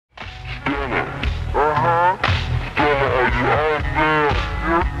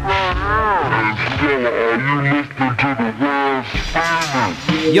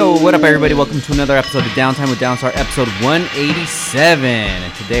Yo, what up, everybody? Welcome to another episode of Downtime with Downstar, episode 187.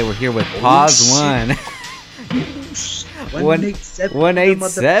 And today we're here with Pause One.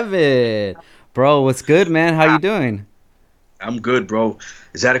 187. Bro, what's good, man? How you doing? I'm good, bro.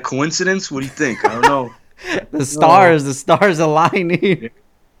 Is that a coincidence? What do you think? I don't know. The stars aligning.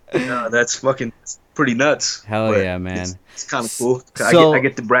 Yeah, that's pretty nuts. Hell yeah, man. It's kind of cool. So, I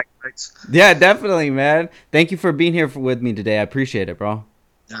get the bragging rights. Yeah, definitely, man. Thank you for being here with me today. I appreciate it, bro.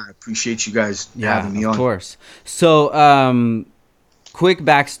 I appreciate you guys having me on. Of course. So, quick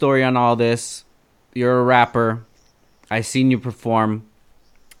backstory on all this. You're a rapper. I seen you perform.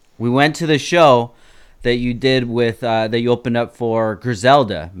 We went to the show that you did with that you opened up for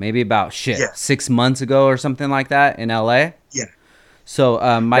Griselda, maybe about 6 months ago or something like that in LA. Yeah. So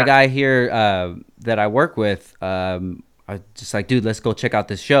my guy here that I work with, I was just like, dude, let's go check out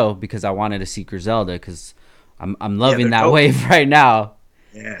this show because I wanted to see Griselda because I'm loving that wave right now.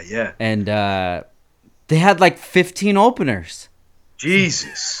 Yeah. And they had like 15 openers.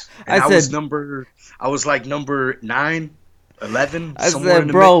 Jesus. And I was like number 9, 11. I said,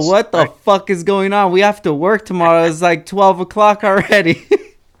 bro, what the fuck is going on? We have to work tomorrow. It's like 12 o'clock already.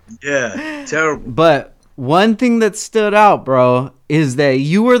 Yeah, terrible. But one thing that stood out, bro, is that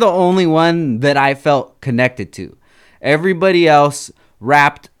you were the only one that I felt connected to. Everybody else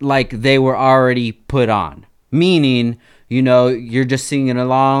rapped like they were already put on. Meaning, you know, you're just singing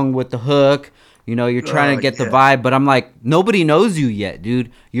along with the hook. You know, you're trying to get the vibe. But I'm like, nobody knows you yet,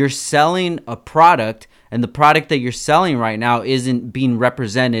 dude. You're selling a product. And the product that you're selling right now isn't being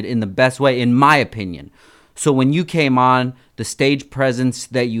represented in the best way, in my opinion. So when you came on, the stage presence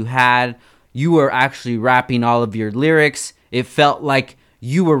that you had, you were actually rapping all of your lyrics. It felt like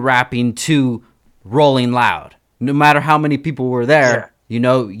you were rapping to Rolling Loud. No matter how many people were there, you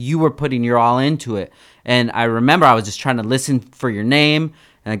know, you were putting your all into it. And I remember I was just trying to listen for your name,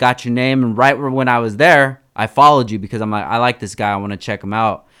 and I got your name. And right when I was there, I followed you because I'm like, I like this guy. I want to check him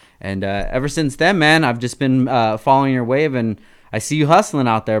out. And ever since then, man, I've just been following your wave, and I see you hustling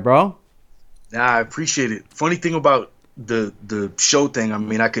out there, bro. Nah, I appreciate it. Funny thing about the show thing, I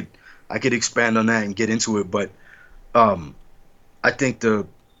mean, I could expand on that and get into it, but I think the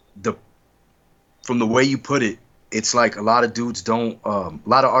from the way you put it, it's like a lot of dudes don't, a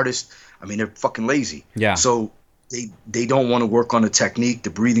lot of artists, I mean, they're fucking lazy. Yeah. So they don't want to work on the technique, the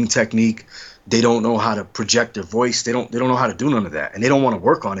breathing technique. They don't know how to project their voice. They don't know how to do none of that, and they don't want to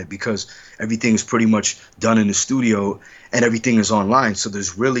work on it because everything is pretty much done in the studio and everything is online. So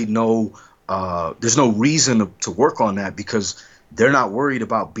there's really no reason to work on that because they're not worried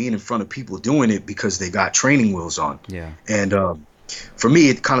about being in front of people doing it because they got training wheels on. Yeah. And for me,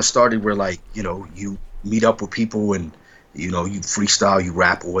 it kind of started where, like, you know, you meet up with people and, you know, you freestyle, you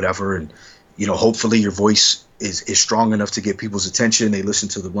rap or whatever, and, you know, hopefully your voice is strong enough to get people's attention. They listen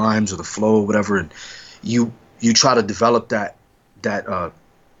to the rhymes or the flow or whatever, and you try to develop that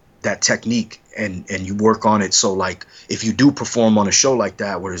technique and you work on it. So, like, if you do perform on a show like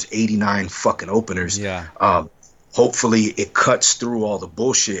that where there's 89 fucking openers, hopefully it cuts through all the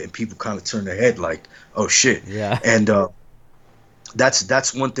bullshit and people kind of turn their head like, oh shit. Yeah. And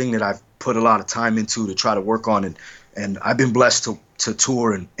that's one thing that I've put a lot of time into to try to work on, and I've been blessed to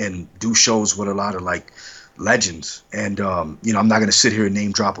tour and do shows with a lot of like legends. And you know, I'm not gonna sit here and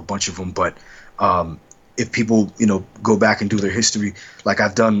name drop a bunch of them, but if people, you know, go back and do their history, like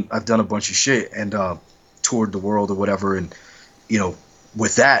I've done a bunch of shit and toured the world or whatever, and you know,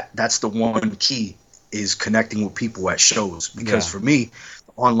 with that's the one key is connecting with people at shows, because for me,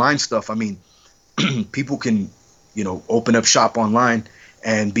 online stuff, I mean, people can, you know, open up shop online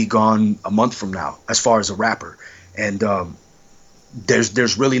and be gone a month from now as far as a rapper, and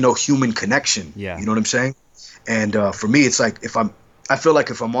there's really no human connection. You know what I'm saying? And for me, it's like I feel like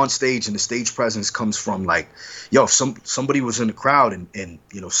if I'm on stage and the stage presence comes from like, yo, if somebody was in the crowd and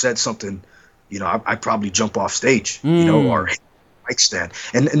you know said something, you know, I'd probably jump off stage, you know, or mic stand.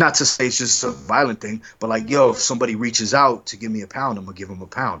 And not to say it's just a violent thing, but like, yo, if somebody reaches out to give me a pound, I'm gonna give them a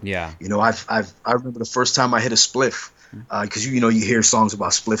pound. Yeah. You know, I remember the first time I hit a spliff, because you know you hear songs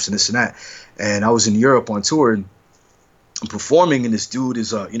about spliffs and this and that, and I was in Europe on tour and I'm performing, and this dude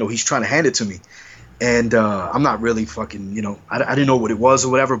is you know, he's trying to hand it to me. And I'm not really fucking, you know, I didn't know what it was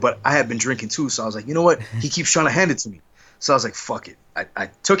or whatever, but I had been drinking too. So I was like, you know what? He keeps trying to hand it to me. So I was like, fuck it. I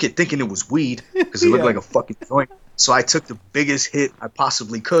took it thinking it was weed because it looked like a fucking joint. So I took the biggest hit I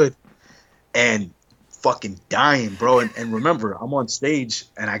possibly could and fucking dying, bro. And remember, I'm on stage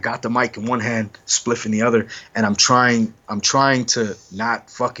and I got the mic in one hand, spliff in the other. And I'm trying to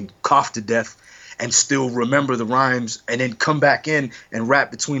not fucking cough to death and still remember the rhymes and then come back in and rap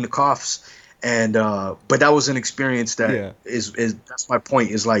between the coughs. And but that was an experience that Yeah. is that's my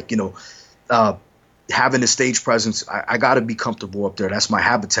point, is like, uh, having a stage presence. I got to be comfortable up there. That's my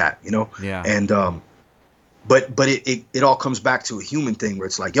habitat, Yeah. and but it all comes back to a human thing where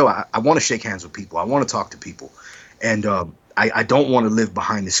it's like, yo, I want to shake hands with people. I want to talk to people, and I don't want to live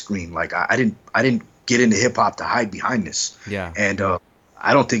behind the screen. Like I didn't get into hip hop to hide behind this, Yeah. and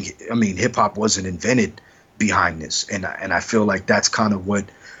I don't think, I mean, hip hop wasn't invented behind this, and I feel like that's kind of what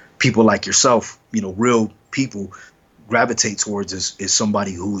people like yourself, real people, gravitate towards, is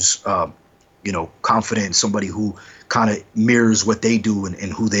somebody who's confident, somebody who kind of mirrors what they do,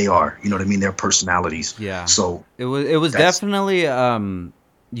 and who they are. You know what I mean? Their personalities. Yeah. So It was that's definitely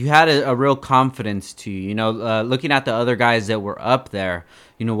you had a real confidence to you. Looking at the other guys that were up there,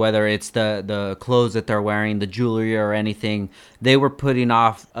 whether it's the clothes that they're wearing, the jewelry or anything, they were putting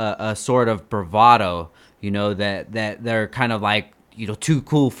off a sort of bravado, that they're kind of like, too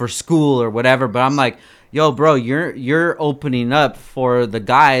cool for school or whatever. But I'm like, yo, bro, you're opening up for the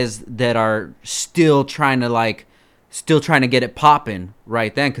guys that are still trying to get it popping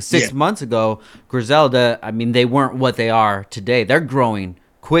right then. Because yeah, 6 months ago, Griselda, I mean, they weren't what they are today. They're growing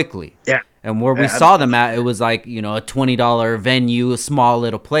quickly. yeah, And where we yeah, saw them at, it was like, a $20 venue, a small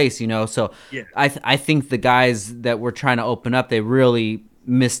little place. So yeah, I think the guys that were trying to open up, they really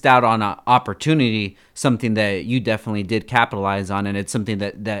missed out on an opportunity, something that you definitely did capitalize on. And it's something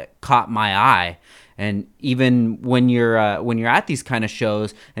that caught my eye. And even when you're at these kind of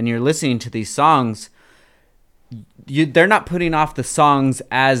shows and you're listening to these songs, they're not putting off the songs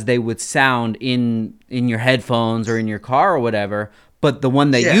as they would sound in your headphones or in your car or whatever, but the one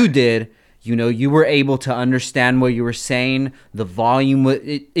that yeah. you did, you were able to understand what you were saying. The volume,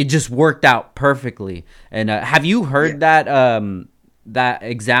 it just worked out perfectly. And have you Yeah. heard that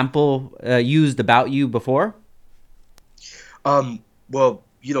example used about you before? Well,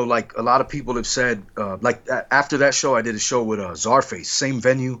 like a lot of people have said, like after that show, I did a show with Czarface, same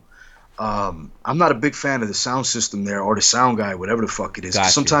venue. I'm not a big fan of the sound system there, or the sound guy, whatever the fuck it is. 'Cause Got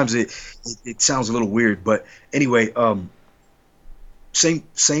you. sometimes it sounds a little weird, but anyway, same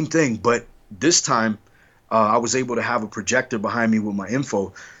thing. But this time, I was able to have a projector behind me with my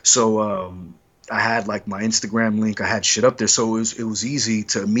info, so I had like my Instagram link. I had shit up there, so it was easy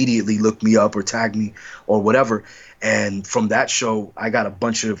to immediately look me up or tag me or whatever. And from that show, I got a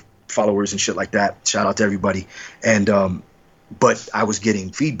bunch of followers and shit like that. Shout out to everybody. And but I was getting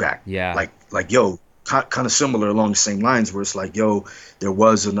feedback, Yeah. like yo, kind of similar along the same lines, where it's like, yo, there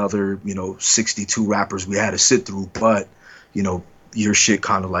was another 62 rappers we had to sit through, but you know your shit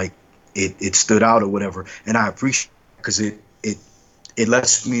kind of like it stood out or whatever, and I appreciate, because it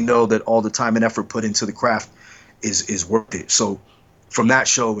lets me know that all the time and effort put into the craft is worth it. So from that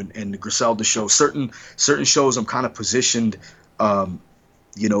show and the Griselda show, certain shows I'm kind of positioned,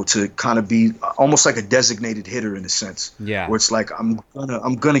 to kind of be almost like a designated hitter in a sense, Yeah. where it's like I'm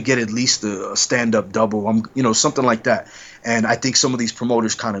gonna get at least a stand up double, something like that. And I think some of these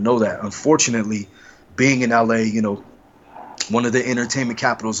promoters kind of know that. Unfortunately, being in LA, one of the entertainment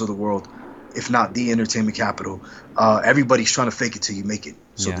capitals of the world, if not the entertainment capital, everybody's trying to fake it till you make it.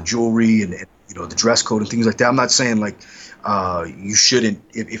 So the Yeah. jewelry and the dress code and things like that. I'm not saying like you shouldn't,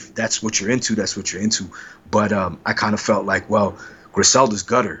 if that's what you're into, that's what you're into. But I kind of felt like, well, Griselda's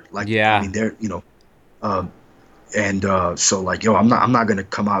gutter. Like, I Yeah. mean, they're um, and so like, yo, I'm not gonna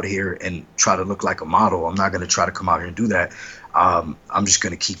come out here and try to look like a model. I'm not gonna try to come out here and do that. I'm just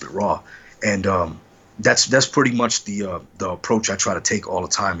gonna keep it raw. And that's pretty much the approach I try to take all the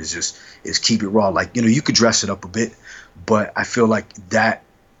time, is keep it raw. Like, you could dress it up a bit, but I feel like that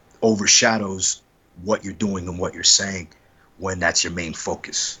overshadows what you're doing and what you're saying when that's your main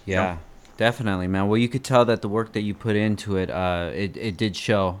focus. Yeah, definitely, man. Well, you could tell that the work that you put into it, it did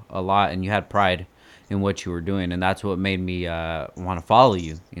show a lot, and you had pride in what you were doing, and that's what made me want to follow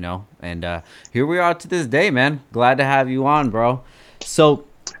you. And here we are to this day, man. Glad to have you on, bro. So,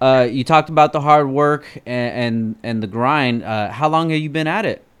 you talked about the hard work and the grind. How long have you been at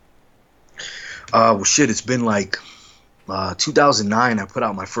it? Well, shit, it's been like 2009. I put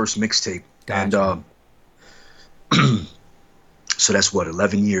out my first mixtape, and Gotcha. so that's what,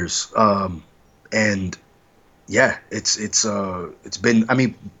 11 years. And yeah, it's been. I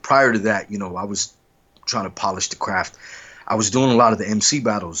mean, prior to that, I was trying to polish the craft. I was doing a lot of the MC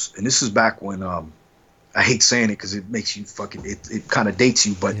battles, and this is back when I hate saying it because it makes you fucking it kind of dates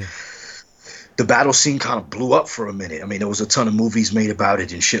you, but Yeah. the battle scene kind of blew up for a minute. I mean, there was a ton of movies made about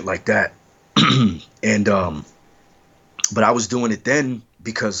it and shit like that. And but I was doing it then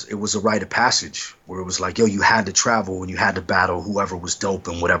because it was a rite of passage, where it was like, yo, you had to travel and you had to battle whoever was dope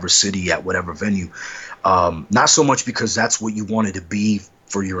in whatever city at whatever venue. Not so much because that's what you wanted to be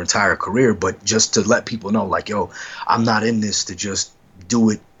for your entire career, but just to let people know, like, yo, I'm not in this to just do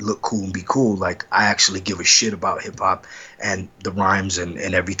it, look cool and be cool. Like, I actually give a shit about hip hop and the rhymes and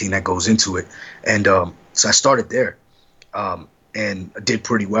everything that goes into it. And so I started there, and I did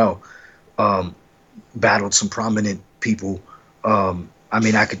pretty well. Um, Battled some prominent people. I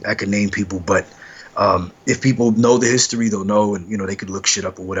mean, I could name people, but if people know the history, they'll know, and they could look shit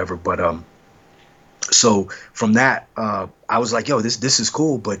up or whatever. But so from that, I was like, yo, this is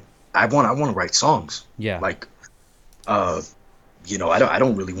cool, but I want to write songs. Yeah. Like, I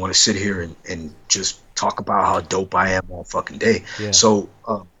don't really want to sit here and just talk about how dope I am all fucking day. Yeah. So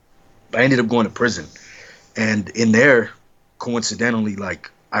I ended up going to prison, and in there, coincidentally,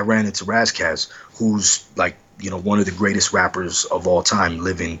 like, I ran into Razkaz, who's like, one of the greatest rappers of all time,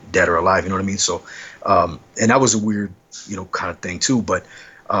 living, dead or alive. You know what I mean? So, and that was a weird, kind of thing too. But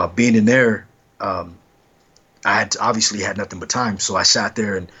being in there, I had obviously had nothing but time, so I sat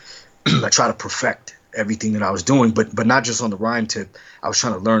there and I tried to perfect everything that I was doing, but not just on the rhyme tip. I was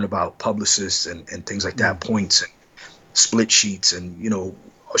trying to learn about publicists and things like that, points and split sheets and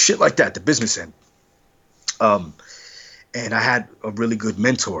shit like that, the business end. And I had a really good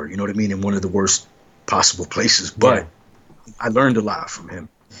mentor, you know what I mean, in one of the worst possible places, but I learned a lot from him.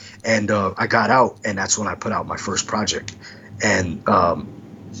 And I got out, and that's when I put out my first project. And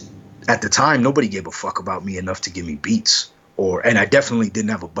at the time, nobody gave a fuck about me enough to give me beats, and I definitely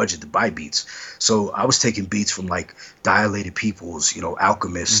didn't have a budget to buy beats. So I was taking beats from like Dilated Peoples,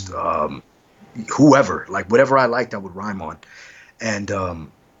 Alchemist, whoever, like whatever I liked, I would rhyme on, and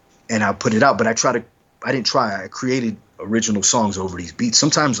I put it out. But I created original songs over these beats.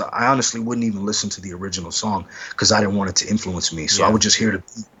 Sometimes I honestly wouldn't even listen to the original song because I didn't want it to influence me. So I would just hear the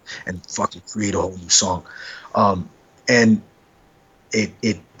beat and fucking create a whole new song. And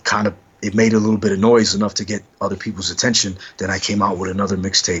it made a little bit of noise enough to get other people's attention. Then I came out with another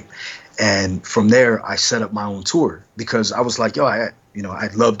mixtape. And from there, I set up my own tour because I was like, yo, I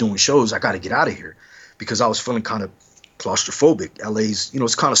love doing shows. I got to get out of here because I was feeling kind of claustrophobic. LA's,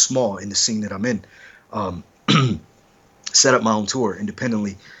 it's kind of small in the scene that I'm in. Set up my own tour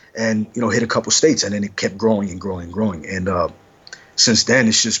independently and, hit a couple states, and then it kept growing and growing and growing. And since then,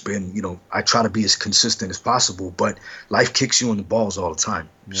 it's just been, I try to be as consistent as possible, but life kicks you in the balls all the time.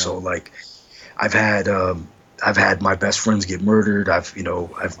 Yeah. So like I've had my best friends get murdered. I've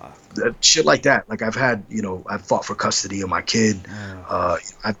shit like that. Like I've fought for custody of my kid.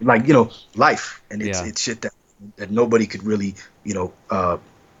 I've life, and it's shit that nobody could really,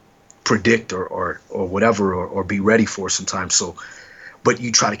 predict or whatever or be ready for sometimes. So, but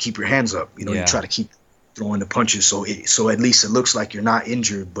you try to keep your hands up, you try to keep throwing the punches. So at least it looks like you're not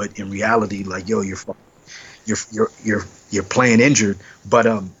injured, but in reality, like, yo, you're playing injured. But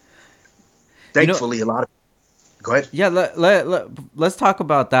thankfully a lot of, go ahead. Yeah. Let's talk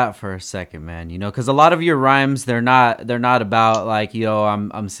about that for a second, man. Cause a lot of your rhymes, they're not about like, yo,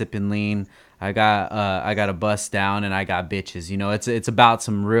 I'm sipping lean. I got a bust down and I got bitches. It's about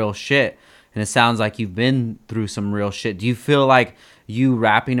some real shit, and it sounds like you've been through some real shit. Do you feel like you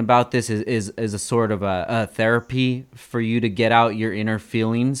rapping about this is a sort of a therapy for you to get out your inner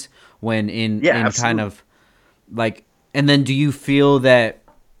feelings when in kind of like? And then do you feel that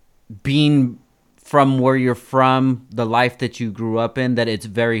being from where you're from, the life that you grew up in, that it's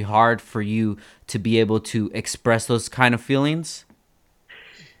very hard for you to be able to express those kind of feelings?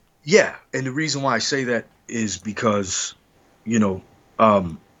 Yeah, and the reason why I say that is because,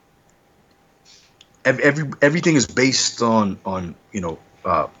 everything is based on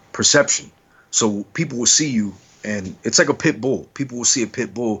perception. So people will see you, and it's like a pit bull. People will see a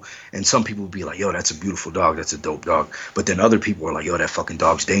pit bull, and some people will be like, yo, that's a beautiful dog, that's a dope dog. But then other people are like, yo, that fucking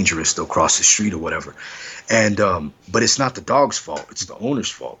dog's dangerous, they'll cross the street or whatever. And but it's not the dog's fault, it's the owner's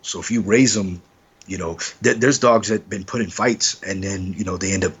fault. So if you raise them, there's dogs that have been put in fights, and then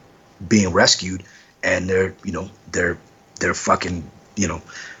they end up being rescued, and they're fucking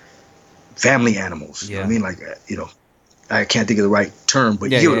family animals. You know what I mean? Like I can't think of the right term, but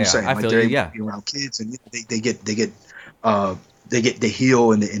you get what I'm saying. Like they're around kids, and they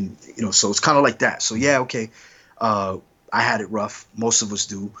heal, and so it's kind of like that. So okay, I had it rough. Most of us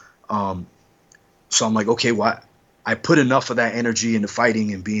do. So I'm like, okay, well, I put enough of that energy into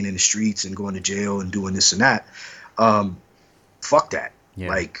fighting and being in the streets and going to jail and doing this and that. Fuck that. Yeah.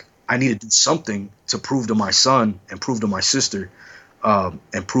 Like, I need to do something to prove to my son and prove to my sister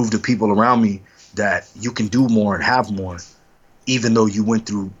and prove to people around me that you can do more and have more, even though you went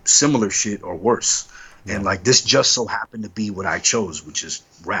through similar shit or worse. Yeah. And like, this just so happened to be what I chose, which is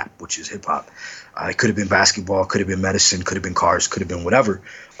rap, which is hip hop. It could have been basketball, could have been medicine, could have been cars, could have been whatever.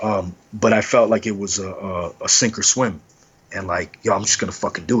 But I felt like it was a sink or swim. and like, yo, I'm just gonna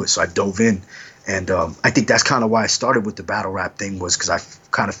fucking do it. So I dove in, and I think that's kind of why I started with the battle rap thing, was because I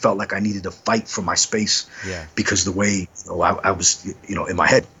kind of felt like I needed to fight for my space, Yeah. because the way, I was, in my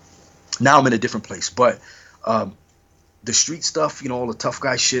head. Now I'm in a different place, but um, the street stuff, all the tough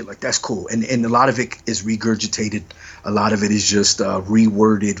guy shit, like that's cool, and a lot of it is regurgitated, a lot of it is just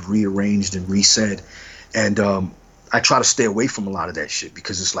reworded, rearranged, and resaid, and I try to stay away from a lot of that shit,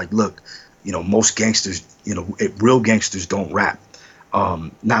 because it's like, look, most gangsters, real gangsters don't rap.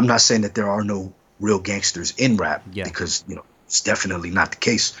 Now I'm not saying that there are no real gangsters in rap, Yeah. because it's definitely not the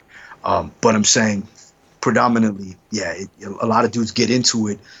case, but I'm saying predominantly, yeah, a lot of dudes get into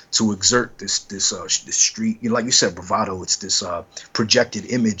it to exert this street, like you said, bravado. It's this projected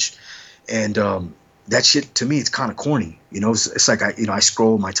image, and that shit to me, it's kind of corny. It's like I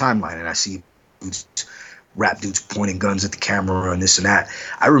scroll my timeline and I see dudes, rap dudes pointing guns at the camera and this and that.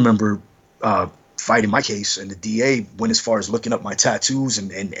 I remember fighting my case, and the DA went as far as looking up my tattoos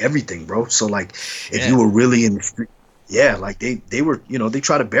and everything, bro. So like, if you were really in the street, yeah, like they were, they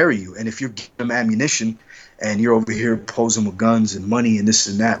try to bury you, and if you're giving them ammunition and you're over here posing with guns and money and this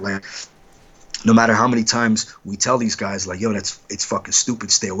and that, like, no matter how many times we tell these guys, like, yo, it's fucking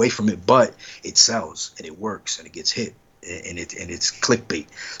stupid, stay away from it, but it sells and it works and it gets hit, and it's clickbait.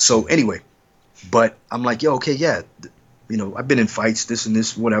 So anyway, but I'm like, yo, okay, yeah, I've been in fights, this and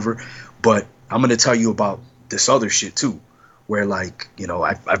this, whatever, but I'm gonna tell you about this other shit too, where like,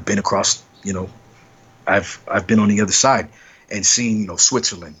 I've been across, I've been on the other side and seen,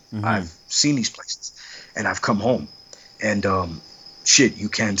 Switzerland. Mm-hmm. I've seen these places, and I've come home, and shit, you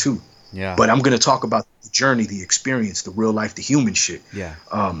can too. Yeah. But I'm gonna talk about the journey, the experience, the real life, the human shit. Yeah.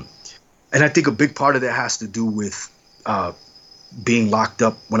 And I think a big part of that has to do with being locked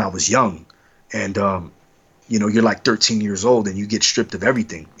up when I was young, and you're like 13 years old and you get stripped of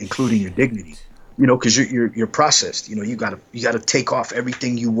everything, including your dignity. Because you're processed. You gotta take off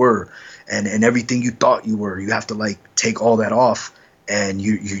everything you were, and everything you thought you were. You have to like take all that off, and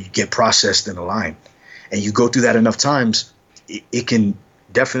you get processed in a line, and you go through that enough times, it can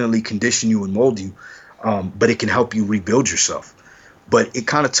definitely condition you and mold you, but it can help you rebuild yourself. But it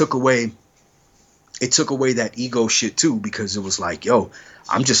kind of took away that ego shit too, because it was like, yo,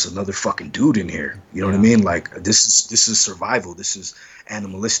 I'm just another fucking dude in here. You know what I mean? Like, this is survival. This is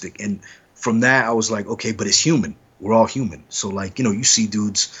animalistic. And from that, I was like, okay, but it's human. We're all human. So like, you see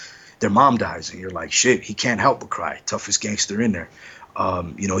dudes, their mom dies, and you're like, shit, he can't help but cry. Toughest gangster in there.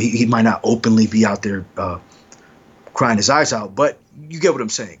 He might not openly be out there crying his eyes out, but you get what I'm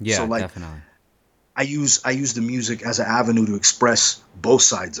saying. Yeah, so like, definitely. I use the music as an avenue to express both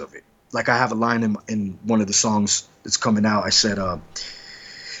sides of it. Like, I have a line in one of the songs that's coming out. I said,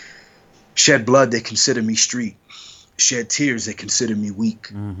 shed blood, they consider me street. Shed tears, they consider me weak.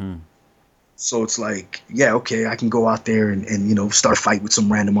 Mm-hmm. So it's like, yeah, okay, I can go out there and start a fight with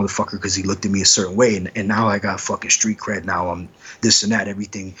some random motherfucker because he looked at me a certain way, and now I got fucking street cred. Now I'm this and that,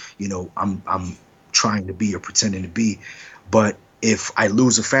 everything, I'm trying to be or pretending to be. But if I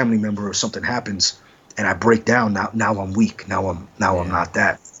lose a family member or something happens and I break down, now I'm weak. Now I'm not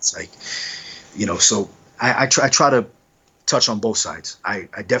that. It's like, so I try to touch on both sides. I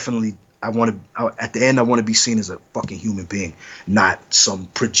definitely, at the end, I want to be seen as a fucking human being, not some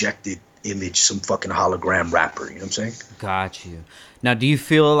projected image, some fucking hologram rapper. You know what I'm saying? Got you. Now, do you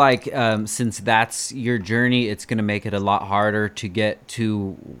feel like since that's your journey, it's going to make it a lot harder to get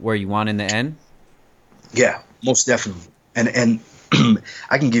to where you want in the end? Yeah, most definitely. And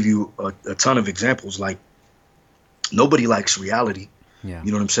I can give you a ton of examples. Like, nobody likes reality. Yeah.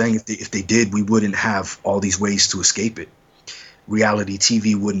 You know what I'm saying? If they did, we wouldn't have all these ways to escape it. Reality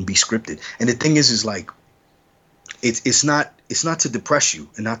TV wouldn't be scripted. And the thing is like, it's not to depress you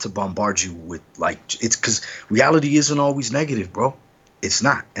and not to bombard you with like, it's because reality isn't always negative, bro. It's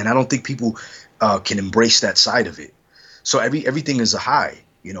not. And I don't think people can embrace that side of it. So everything is a high,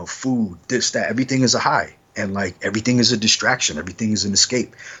 food, this, that, everything is a high. And like, everything is a distraction. Everything is an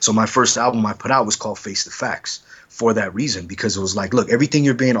escape. So my first album I put out was called Face the Facts for that reason, because it was like, look, everything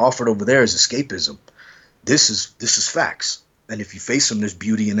you're being offered over there is escapism. This is facts. And if you face them, there's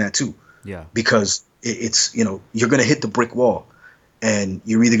beauty in that too. Yeah. Because it's, you're going to hit the brick wall, and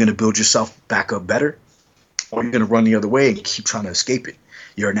you're either going to build yourself back up better, or you're going to run the other way and keep trying to escape it.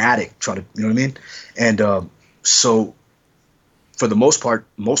 You're an addict trying to, you know what I mean? And so for the most part,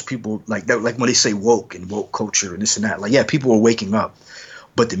 most people like that, like when they say woke and woke culture and this and that, like, yeah, people are waking up,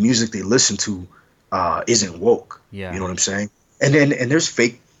 but the music they listen to isn't woke. Yeah. You know what I'm saying? And there's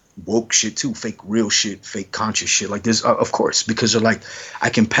fake woke shit too, fake real shit, fake conscious shit. Like this, of course, because they're like, I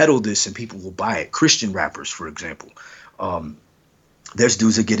can peddle this and people will buy it. Christian rappers, for example, There's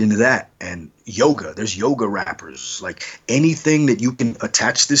dudes that get into that, and yoga. There's yoga rappers. Like anything that you can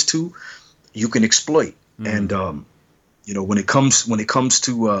attach this to, you can exploit. And when it comes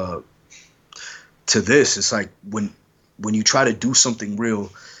to this, it's like when you try to do something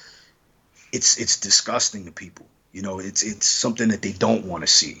real, it's disgusting to people. It's something that they don't want to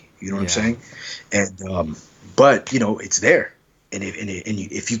see. You know what I'm saying? And but it's there, and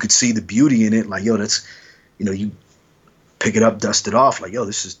if you could see the beauty in it, like yo, that's you pick it up, dust it off, like yo,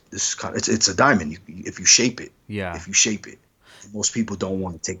 this is kind of, it's a diamond. If you shape it, if you shape it, most people don't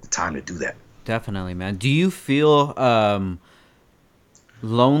want to take the time to do that. Definitely, man. Do you feel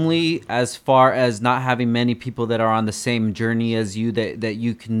lonely as far as not having many people that are on the same journey as you that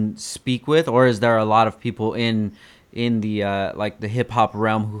you can speak with, or is there a lot of people in the like the hip hop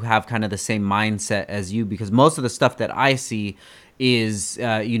realm who have kind of the same mindset as you? Because most of the stuff that I see is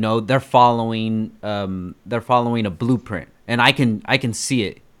they're following a blueprint, and I can see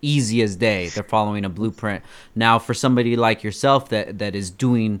it easy as day. They're following a blueprint. Now for somebody like yourself that is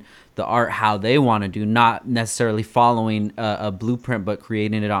doing the art how they want to do, not necessarily following a blueprint but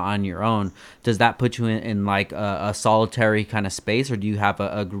creating it on your own, does that put you in like a solitary kind of space, or do you have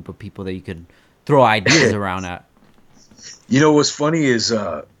a group of people that you could throw ideas around at? What's funny is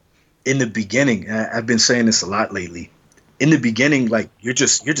in the beginning, I've been saying this a lot lately, in the beginning, like you're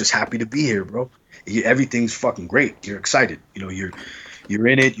just happy to be here, bro. Everything's fucking great. You're excited. You're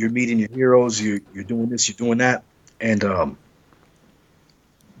in it. You're meeting your heroes. You're doing this. You're doing that, and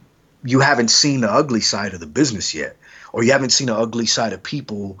you haven't seen the ugly side of the business yet, or you haven't seen the ugly side of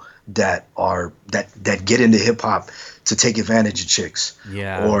people that get into hip hop to take advantage of chicks,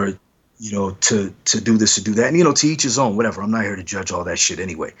 or to do this, to do that, and to each his own. Whatever. I'm not here to judge all that shit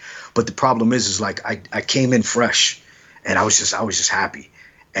anyway. But the problem is like I came in fresh, and I was just happy,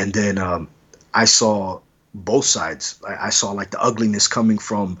 and then I saw both sides. I saw like the ugliness coming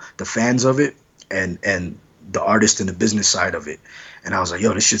from the fans of it, and the artist and the business side of it. And I was like,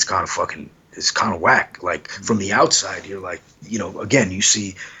 yo, this shit's it's kind of whack. Like from the outside, you're like, again, you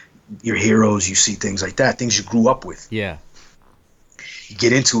see your heroes, you see things like that, things you grew up with. Yeah. You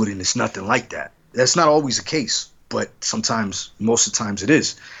get into it and it's nothing like that. That's not always the case, but most of the times it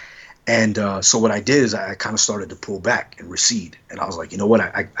is. And so what I did is I kind of started to pull back and recede. And I was like, you know what?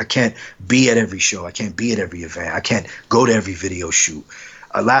 I can't be at every show. I can't be at every event. I can't go to every video shoot.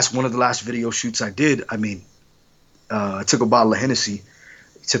 One of the last video shoots I did, I took a bottle of Hennessy,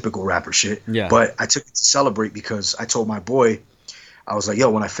 typical rapper shit. Yeah. But I took it to celebrate because I told my boy, I was like, yo,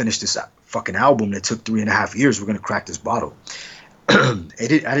 when I finish this fucking album that took 3.5 years, we're going to crack this bottle. I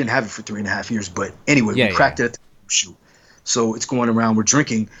didn't have it for 3.5 years, but anyway, we cracked it at the shoot. So it's going around, we're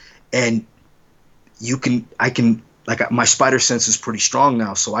drinking, and my spider sense is pretty strong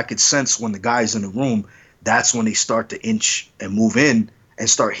now, so I could sense when the guy's in the room, that's when they start to inch and move in and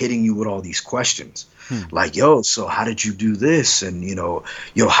start hitting you with all these questions. Like, yo, so how did you do this? And, yo,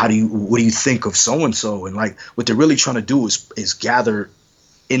 what do you think of so-and-so? And like, what they're really trying to do is gather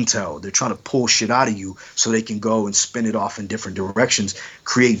intel. They're trying to pull shit out of you so they can go and spin it off in different directions,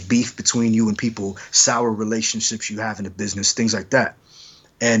 create beef between you and people, sour relationships you have in the business, things like that.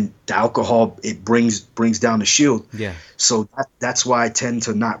 And the alcohol, it brings down the shield. Yeah. So that's why I tend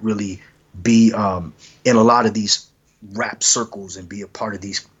to not really be in a lot of these rap circles and be a part of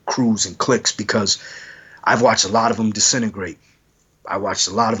these crews and cliques, because I've watched a lot of them disintegrate.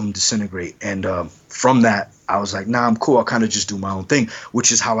 And from that, I was like, nah, I'm cool. I'll kind of just do my own thing,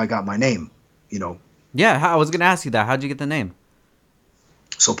 which is how I got my name, Yeah, I was going to ask you that. How'd you get the name?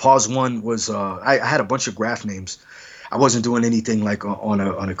 So Pause One was, I had a bunch of graph names. I wasn't doing anything like on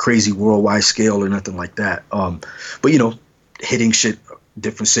a crazy worldwide scale or nothing like that. But hitting shit,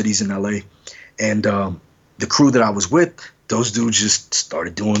 different cities in LA. And the crew that I was with, those dudes just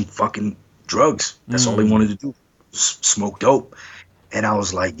started doing fucking drugs. That's all they wanted to do, smoke dope. And I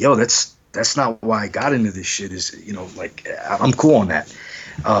was like, yo, that's not why I got into this shit. Is like I'm cool on that.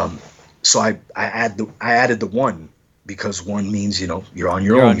 So I added the one, because one means you're on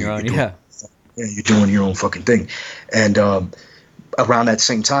your own. You're doing your own fucking thing. And around that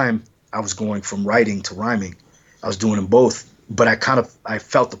same time, I was going from writing to rhyming. I was doing them both, but I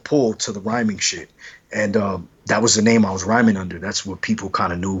felt the pull to the rhyming shit, and that was the name I was rhyming under. That's what people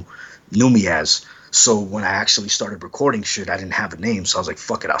kind of knew me as. So when I actually started recording shit, I didn't have a name, so I was like,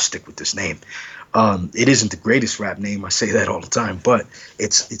 fuck it, I'll stick with this name. It isn't the greatest rap name, I say that all the time, but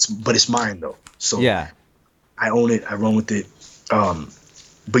it's mine though. So yeah, I own it, I run with it.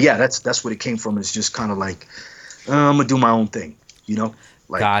 But yeah, that's what it came from. It's just kind of like, I'm gonna do my own thing,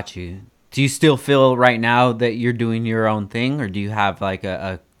 Like, got you. Do you still feel right now that you're doing your own thing, or do you have like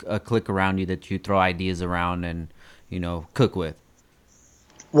a clique around you that you throw ideas around and cook with?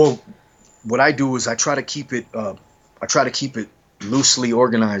 Well, what I do is I try to keep it loosely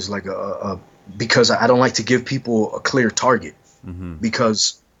organized, like because I don't like to give people a clear target. Mm-hmm.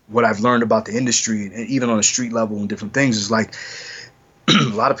 Because what I've learned about the industry, and even on a street level and different things, is like a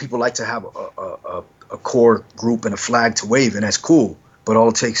lot of people like to have a core group and a flag to wave, and that's cool. But all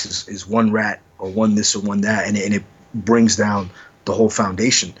it takes is one rat or one this or one that, and it brings down the whole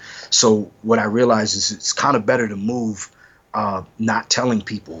foundation. So what I realize is it's kind of better to move, not telling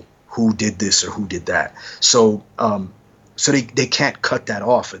people who did this or who did that. So they can't cut that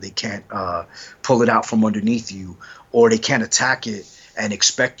off, or they can't pull it out from underneath you, or they can't attack it and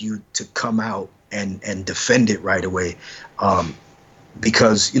expect you to come out and defend it right away.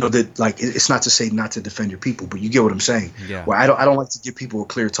 Because that, like, it's not to say not to defend your people, but you get what I'm saying. Yeah. Where I don't like to give people a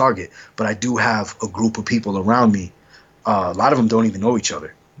clear target, but I do have a group of people around me. A lot of them don't even know each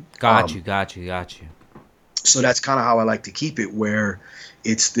other. Got you. So that's kind of how I like to keep it, where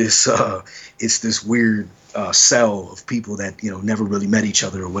it's this weird cell of people that never really met each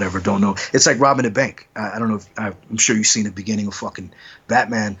other or whatever, don't know. It's like robbing a bank. I don't know if I'm sure you've seen the beginning of fucking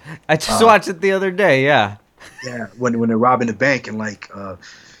Batman. I just watched it the other day. Yeah. Yeah, when they're robbing the bank, and like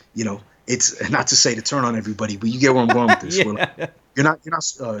it's not to say to turn on everybody, but you get where I'm going with this. Yeah. Where, like,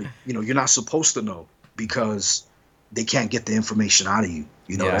 you're not supposed to know, because they can't get the information out of you.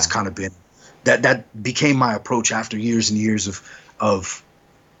 Yeah. That's kind of been that became my approach after years and years of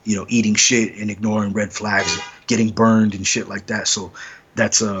eating shit and ignoring red flags, getting burned and shit like that. So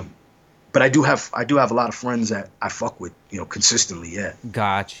that's but I do have a lot of friends that I fuck with, consistently. Yeah.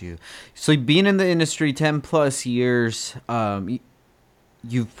 Got you. So being in the industry 10 plus years,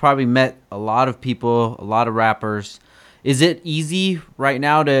 you've probably met a lot of people, a lot of rappers. Is it easy right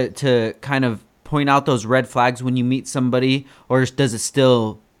now to kind of point out those red flags when you meet somebody, or does it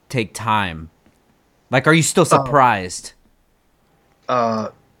still take time? Like, are you still surprised?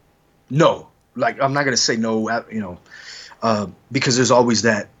 No, like, I'm not gonna say no, because there's always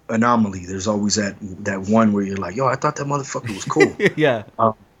that anomaly. There's always that one where you're like, yo, I thought that motherfucker was cool. Yeah.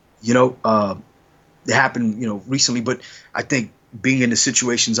 It happened, recently, but I think being in the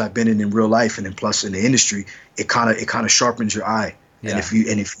situations I've been in real life, and then plus in the industry, it kind of sharpens your eye. Yeah.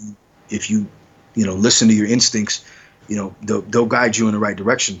 And if you listen to your instincts, they'll guide you in the right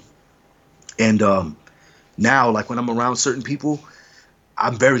direction. And now, like, when I'm around certain people,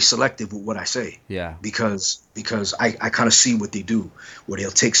 I'm very selective with what I say. Yeah. Because I kind of see what they do, where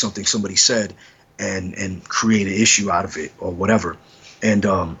they'll take something somebody said and create an issue out of it or whatever.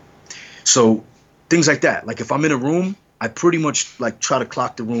 And so things like that. Like, if I'm in a room, I pretty much like try to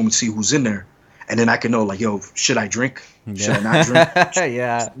clock the room and see who's in there, and then I can know, like, yo, should I drink? Should I not drink?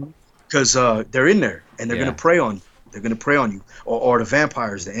 Yeah. Because they're in there and they're Yeah. gonna prey on you. They're gonna prey on you, or the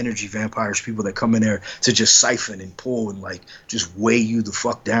vampires, the energy vampires, people that come in there to just siphon and pull and like just weigh you the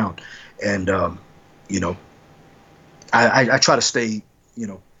fuck down. And I try to stay,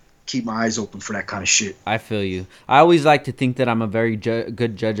 keep my eyes open for that kind of shit. I feel you. I always like to think that I'm a very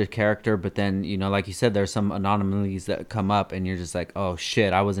good judge of character, but then, like you said, there's some anomalies that come up and you're just like, oh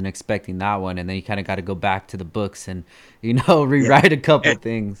shit, I wasn't expecting that one. And then you kind of got to go back to the books and, rewrite a couple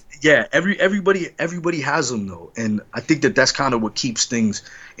things. Yeah, everybody has them though, and I think that's kind of what keeps things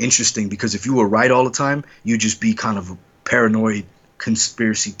interesting. Because if you were right all the time, you'd just be kind of a paranoid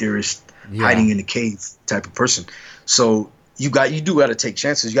conspiracy theorist, hiding in the cave type of person. So you do got to take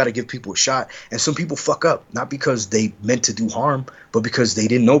chances. You got to give people a shot. And some people fuck up, not because they meant to do harm, but because they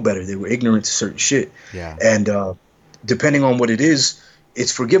didn't know better. They were ignorant to certain shit. Yeah. And depending on what it is,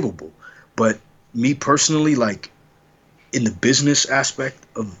 it's forgivable. But me personally, like, in the business aspect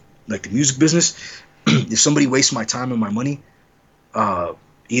of like the music business, if somebody wastes my time and my money,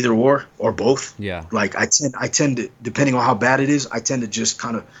 either or both, Yeah. like I tend to, depending on how bad it is, I tend to just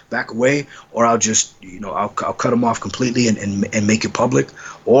kind of back away, or I'll just, I'll cut them off completely and make it public,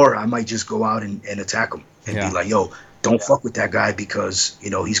 or I might just go out and attack them and be like, yo, don't fuck with that guy because,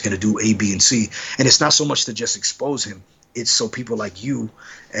 he's going to do A, B, and C. And it's not so much to just expose him. It's so people like you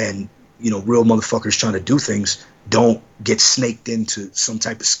and, real motherfuckers trying to do things don't get snaked into some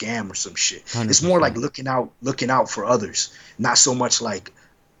type of scam or some shit. 100%. It's more like looking out for others, not so much like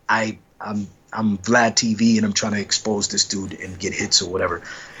I'm Vlad TV and I'm trying to expose this dude and get hits or whatever.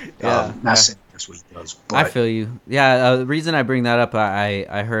 Not saying that's what he does. But I feel you. Yeah, the reason I bring that up,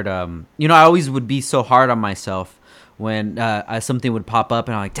 I heard, I always would be so hard on myself when something would pop up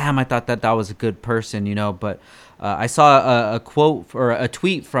and I'm like, damn, I thought that was a good person, but I saw a quote or a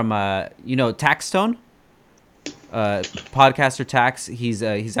tweet from, Taxstone, podcaster Tax. He's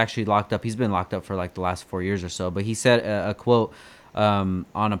actually locked up. He's been locked up for like the last 4 years or so, but he said a quote on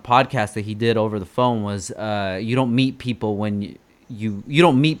a podcast that he did over the phone was, you don't meet people when you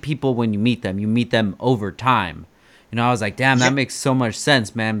don't meet people when you meet them. You meet them over time. I was like, damn, that Yeah, makes so much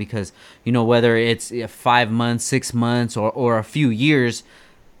sense, man, because, whether it's 5 months, 6 months, or a few years,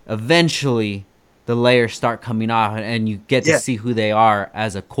 eventually the layers start coming off and you get to yeah, see who they are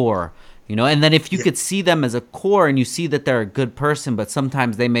as a core. And then if you yeah, could see them as a core and you see that they're a good person, but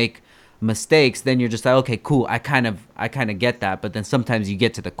sometimes they make mistakes, then you're just like, okay, cool, I kind of get that. But then sometimes you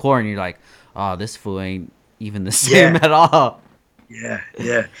get to the core and you're like, oh, this fool ain't even the same yeah. at all. Yeah,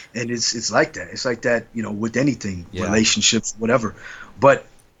 yeah, and it's like that. It's like that, with anything, Yeah. relationships, whatever. But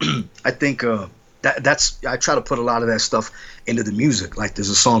I think that's I try to put a lot of that stuff into the music. Like there's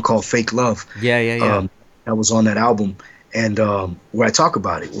a song called "Fake Love" Yeah, yeah, yeah. um, that was on that album, and where I talk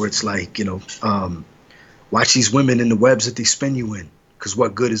about it, where it's like, watch these women in the webs that they spin you in, because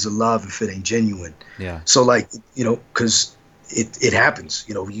what good is a love if it ain't genuine? Yeah. So like, because it happens,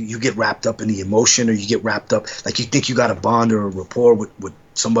 you get wrapped up in the emotion, or you get wrapped up, like you think you got a bond or a rapport with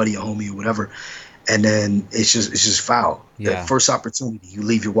somebody, a homie or whatever, and then it's just foul. That Yeah. first opportunity, you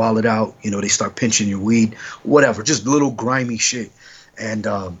leave your wallet out, they start pinching your weed, whatever, just little grimy shit, and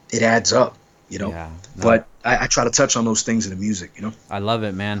it adds up, Yeah. No. but I try to touch on those things in the music. I love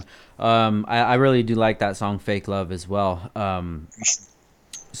it, man. I really do like that song "Fake Love" as well.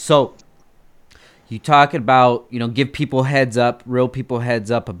 So you talk about, give people heads up, real people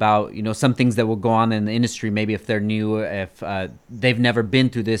heads up about, some things that will go on in the industry. Maybe if they're new, if they've never been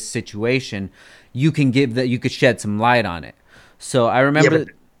through this situation, you could shed some light on it. So I Yeah, but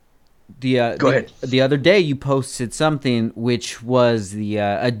remember the go ahead. the other day you posted something which was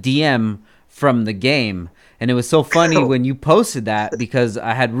a DM from the game, and it was so funny when you posted that because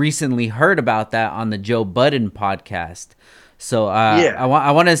I had recently heard about that on the Joe Budden podcast. So Yeah.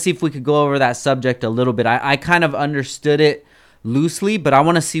 I want to see if we could go over that subject a little bit. I kind of understood it loosely, but I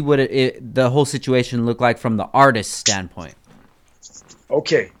want to see what the whole situation looked like from the artist's standpoint.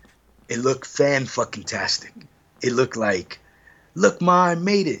 Okay. It looked fan fucking tastic. It looked like, look, ma, I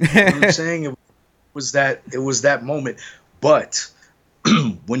made it. You know what I'm saying? It was that moment. But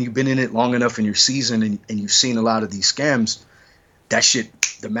when you've been in it long enough in your season, and you've seen a lot of these scams, that shit,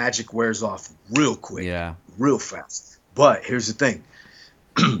 the magic wears off real quick, Yeah. real fast. But here's the thing.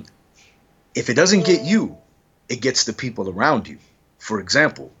 If it doesn't get you, it gets the people around you. For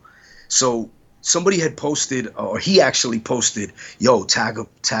example, so somebody had posted, or he actually posted, yo,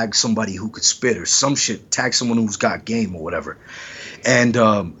 tag somebody who could spit or some shit, tag someone who's got game or whatever. And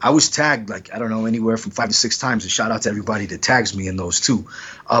I was tagged, like, I don't know, anywhere from 5 to 6 times. And shout out to everybody that tags me in those too.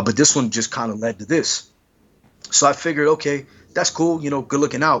 But this one just kind of led to this. So I figured, okay, that's cool. Good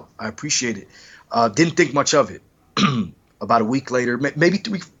looking out. I appreciate it. Didn't think much of it. About a week later, maybe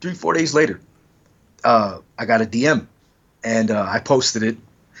 4 days later, I got a DM, and I posted it.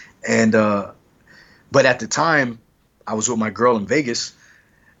 And but at the time, I was with my girl in Vegas,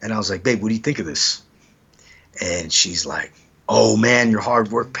 and I was like, babe, what do you think of this? And she's like, oh man, your hard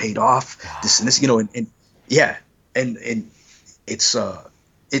work paid off. This and this, and yeah, and it's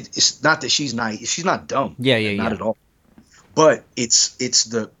not that she's naive. She's not dumb. Yeah, yeah, Not yeah. at all. But it's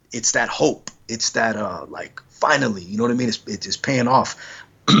that hope. It's that like finally, you know what I mean? It's paying off,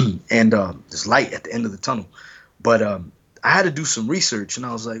 and there's light at the end of the tunnel. But I had to do some research, and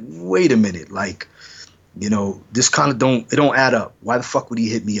I was like, wait a minute, like, this kind of don't add up. Why the fuck would he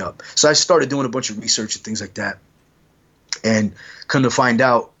hit me up? So I started doing a bunch of research and things like that, and come to find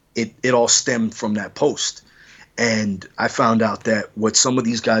out, it all stemmed from that post. And I found out that what some of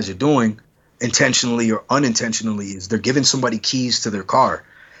these guys are doing, intentionally or unintentionally, is they're giving somebody keys to their car,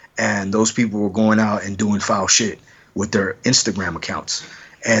 and those people were going out and doing foul shit with their Instagram accounts,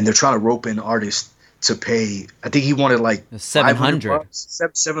 and they're trying to rope in artists to pay. I think he wanted like 700.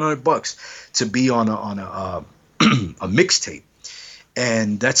 $700 to be on a a mixtape,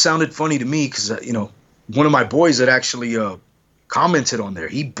 and that sounded funny to me because one of my boys that actually commented on there,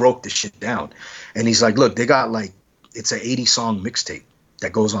 he broke the shit down, and he's like, look, they got like, it's an 80-song mixtape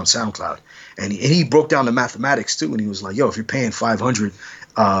that goes on SoundCloud, and he broke down the mathematics too, and he was like, yo, if you're paying 500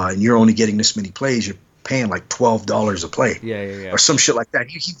 and you're only getting this many plays, you're paying like $12 a play, Yeah, yeah, yeah. or some shit like that.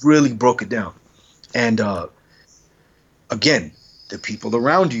 He really broke it down. And again, the people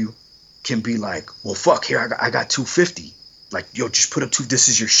around you can be like, well, fuck, here, I got 250. Like, yo, just put up two, this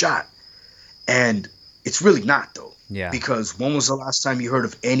is your shot. And it's really not, though. Yeah. Because when was the last time you heard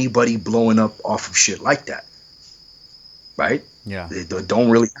of anybody blowing up off of shit like that? Right? Yeah. It don't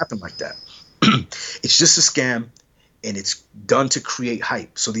really happen like that. It's just a scam, and it's done to create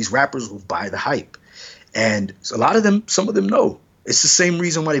hype. So these rappers will buy the hype. And a lot of them, some of them know. It's the same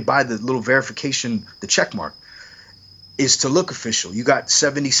reason why they buy the little verification, the check mark, is to look official. You got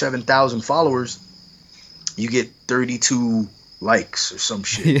 77,000 followers, you get 32 likes or some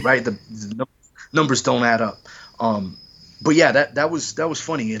shit, right? The numbers don't add up. But yeah, that was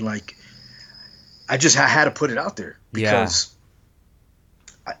funny, and like I had to put it out there because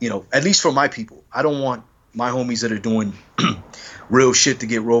at least for my people, I don't want my homies that are doing real shit to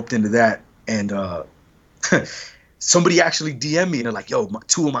get roped into that. And somebody actually DM me and they're like, "Yo,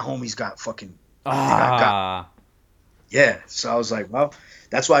 two of my homies got fucking got." Yeah, so I was like, well,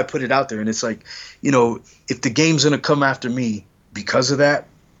 that's why I put it out there. And it's like, if the game's gonna come after me because of that,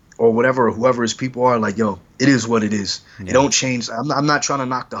 or whatever, or whoever his people are, like, yo, it is what it is. Yeah. It don't change. I'm not trying to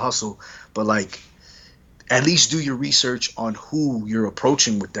knock the hustle, but like, at least do your research on who you're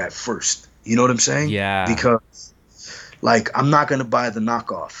approaching with that first. You know what I'm saying? Yeah. Because, like, I'm not gonna buy the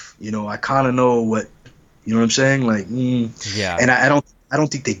knockoff. I kind of know what. You know what I'm saying? Like, yeah. And I don't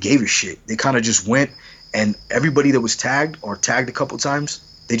think they gave a shit. They kind of just went, and everybody that was tagged or tagged a couple times,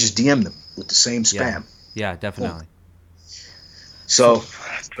 they just DM'd them with the same spam. Yeah, definitely. So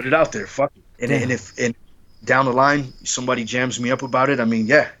put it out there. Fuck it. And if down the line somebody jams me up about it, I mean,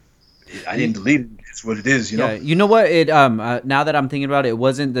 yeah, I didn't delete it. It's what it is, Yeah, you know what? It now that I'm thinking about it, it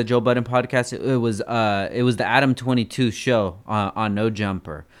wasn't the Joe Budden podcast. It was the Adam 22 show on No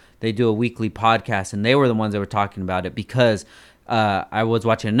Jumper. They do a weekly podcast, and they were the ones that were talking about it because I was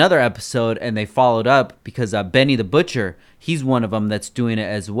watching another episode, and they followed up because Benny the Butcher, he's one of them that's doing it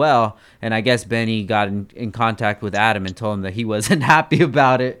as well. And I guess Benny got in contact with Adam and told him that he wasn't happy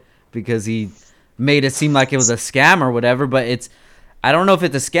about it because he made it seem like it was a scam or whatever. But I don't know if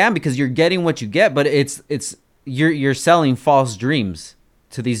it's a scam because you're getting what you get, but you're selling false dreams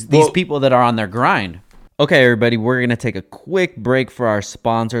to these people that are on their grind. Okay, everybody, we're going to take a quick break for our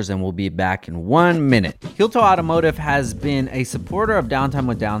sponsors, and we'll be back in 1 minute. Heel Toe Automotive has been a supporter of Downtime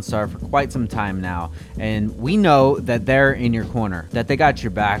with Downstar for quite some time now, and we know that they're in your corner, that they got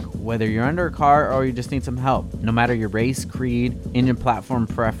your back, whether you're under a car or you just need some help. No matter your race, creed, engine platform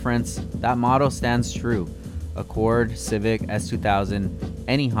preference, that motto stands true. Accord, Civic, S2000,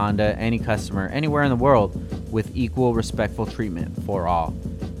 any Honda, any customer, anywhere in the world, with equal respectful treatment for all.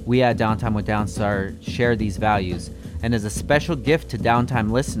 We at Downtime with Downstar share these values, and as a special gift to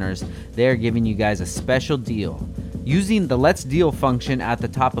Downtime listeners, they are giving you guys a special deal. Using the Let's Deal function at the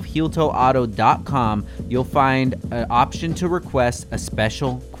top of HeelToeAuto.com, you'll find an option to request a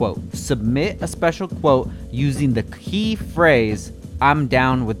special quote. Submit a special quote using the key phrase, "I'm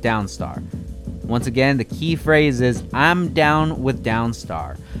down with Downstar." Once again, the key phrase is, "I'm down with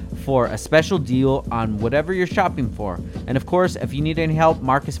Downstar," for a special deal on whatever you're shopping for. And of course, if you need any help,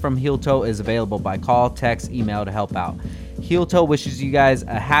 Marcus from Heel Toe is available by call, text, email to help out. Heel Toe wishes you guys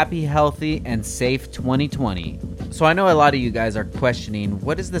a happy, healthy, and safe 2020. So I know a lot of you guys are questioning,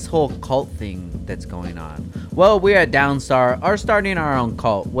 what is this whole cult thing that's going on? Well, we at Downstar are starting our own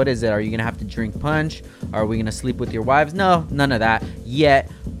cult. What is it? Are you going to have to drink punch? Are we going to sleep with your wives? No, none of that yet.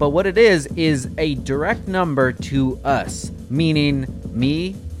 But what it is a direct number to us, meaning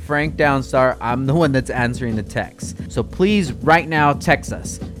me, Frank Downstar. I'm the one that's answering the text. So please, right now, text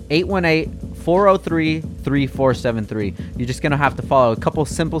us, 818-403-3473. You're just going to have to follow a couple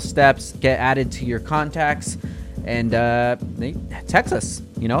simple steps, get added to your contacts, and text us.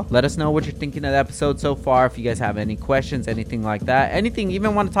 Let us know what you're thinking of the episode so far. If you guys have any questions, anything like that, anything,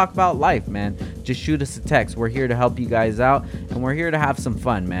 even want to talk about life, man, just shoot us a text. We're here to help you guys out, and we're here to have some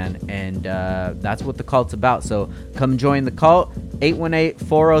fun, man. And that's what the cult's about. So come join the cult.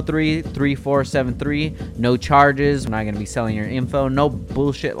 818-403-3473. No charges. We're not going to be selling your info. No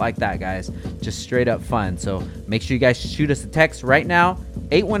bullshit like that, guys. Just straight up fun. So make sure you guys shoot us a text right now.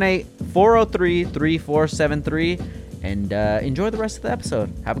 818-403-3473. And enjoy the rest of the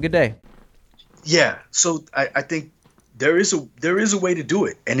episode. Have a good day. Yeah. So I think there is a way to do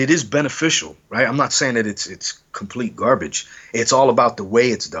it, and it is beneficial, right? I'm not saying that it's complete garbage. It's all about the way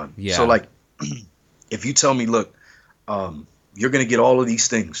it's done. Yeah. So like, if you tell me, look, you're going to get all of these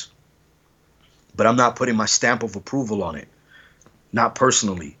things, but I'm not putting my stamp of approval on it. Not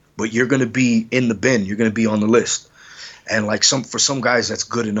personally, but you're going to be in the bin. You're going to be on the list. And like for some guys, that's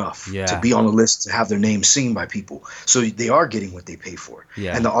good enough to be on the list, to have their name seen by people. So they are getting what they pay for.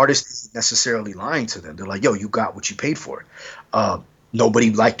 Yeah. And the artist isn't necessarily lying to them. They're like, yo, you got what you paid for.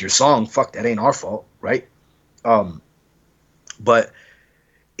 Nobody liked your song. Fuck, that ain't our fault, right? But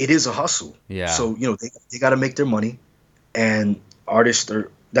it is a hustle. Yeah. So, they got to make their money. And artists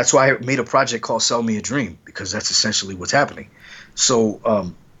that's why I made a project called Sell Me a Dream, because that's essentially what's happening.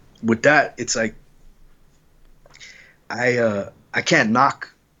 So with that, it's like, I can't knock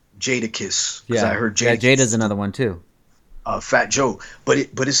Jadakiss, because I heard Jada's another one too. Fat Joe, but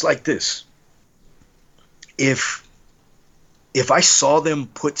it's like this. If I saw them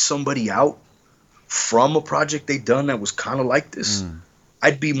put somebody out from a project they done that was kind of like this,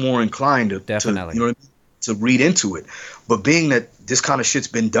 I'd be more inclined to Definitely. you know what I mean, to read into it. But being that this kind of shit's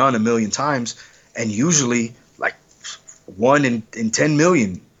been done a million times, and usually like one in 10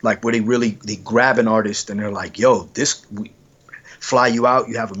 million, like where they grab an artist and they're like, yo, this we fly you out,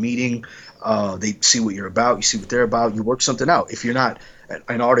 you have a meeting, they see what you're about, you see what they're about, you work something out. If you're not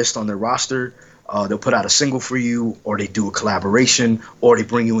an artist on their roster, they'll put out a single for you, or they do a collaboration, or they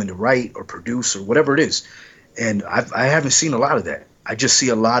bring you in to write or produce or whatever it is. And I haven't seen a lot of that. I just see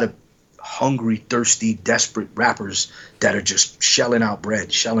a lot of hungry, thirsty, desperate rappers that are just shelling out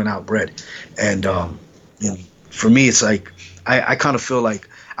bread. And you know, for me, it's like I kind of feel like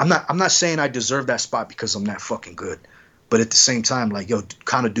I'm not saying I deserve that spot because I'm that fucking good, but at the same time, like, yo,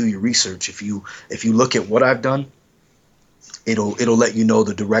 kind of do your research. If you look at what I've done, it'll let you know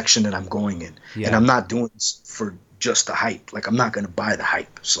the direction that I'm going in. Yeah. And I'm not doing this for just the hype. Like, I'm not gonna buy the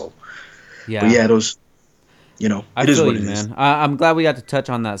hype. So, Yeah. but yeah, those, you know, I it is feel what you, it is. man. I'm glad we got to touch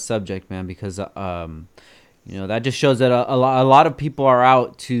on that subject, man, because you know, that just shows that a lot of people are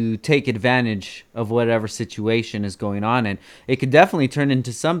out to take advantage of whatever situation is going on, and it could definitely turn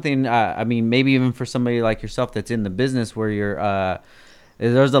into something. I mean, maybe even for somebody like yourself that's in the business, where you're.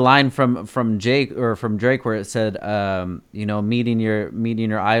 There's a line from Jake or from Drake where it said, you know, meeting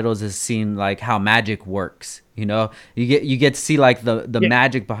your idols is seeing like how magic works. You know, you get to see like the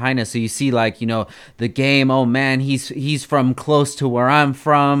magic behind it. So you see like, you know, the game. Oh man, he's from close to where I'm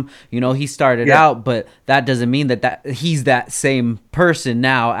from. You know, he started out, but that doesn't mean that he's that same person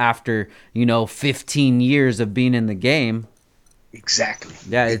now after, you know, 15 years of being in the game. Exactly.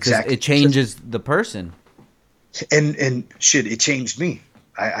 Yeah, Exactly. it changes the person. And shit, it changed me.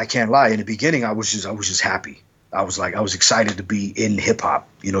 I can't lie. In the beginning, I was just happy. I was excited to be in hip hop,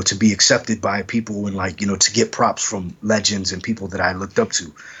 you know, to be accepted by people, and like, you know, to get props from legends and people that I looked up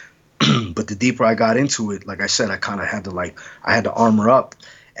to. But the deeper I got into it, like I said, I had to armor up,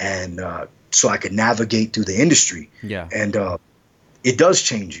 and so I could navigate through the industry. Yeah. And it does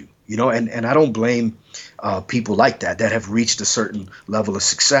change you, you know, and I don't blame people like that have reached a certain level of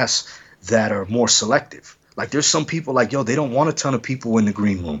success that are more selective. Like, there's some people like, yo, they don't want a ton of people in the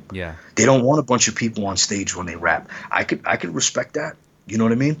green room. Yeah. They don't want a bunch of people on stage when they rap. I could respect that. You know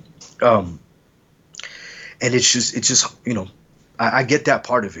what I mean? And it's just, you know, I get that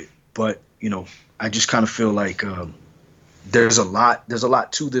part of it, but, you know, I just kind of feel like there's a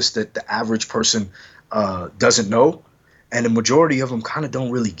lot to this that the average person doesn't know, and the majority of them kind of don't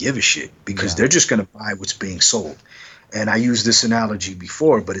really give a shit because they're just gonna buy what's being sold. And I used this analogy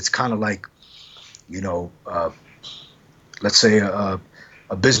before, but it's kind of like, you know, let's say a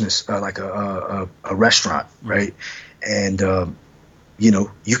business, like a restaurant, right? And you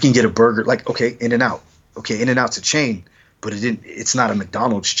know, you can get a burger, like, okay, In-N-Out. Okay, In-N-Out's a chain, but it's not a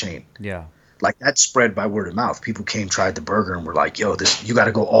McDonald's chain. Yeah. Like, that spread by word of mouth. People came, tried the burger, and were like, yo, this, you got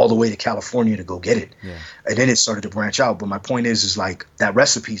to go all the way to California to go get it. Yeah. And then it started to branch out. But my point is like, that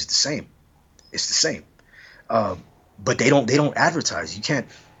recipe is the same. It's the same. But they don't advertise. You can't,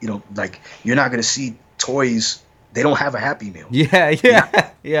 you know, like, you're not going to see toys. They don't have a Happy Meal. Yeah.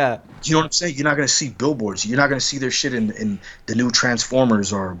 Yeah. You know what I'm saying? You're not going to see billboards. You're not going to see their shit in the new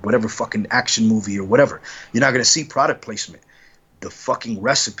Transformers or whatever fucking action movie or whatever. You're not going to see product placement. The fucking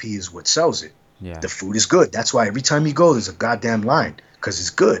recipe is what sells it. Yeah. The food is good. That's why every time you go, there's a goddamn line, because it's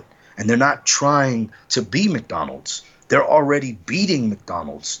good. And they're not trying to be McDonald's. They're already beating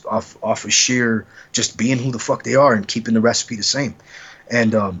McDonald's off of sheer just being who the fuck they are and keeping the recipe the same.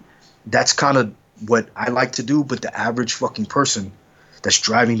 And that's kind of what I like to do. But the average fucking person that's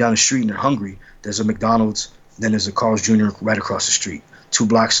driving down the street and they're hungry, there's a McDonald's, then there's a Carl's Jr. right across the street. 2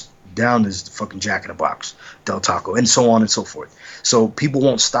 blocks down is the fucking Jack in the Box, Del Taco, and so on and so forth. So people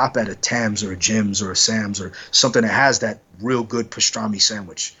won't stop at a Tam's or a Jim's or a Sam's or something that has that real good pastrami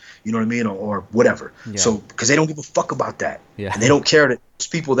sandwich, you know what I mean, or whatever. Yeah. So, because they don't give a fuck about that. Yeah. And they don't care that those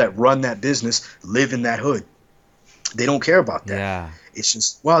people that run that business live in that hood. They don't care about that. Yeah. It's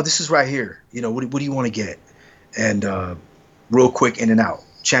just, well, this is right here. You know, what do you want to get? And real quick, In-N-Out.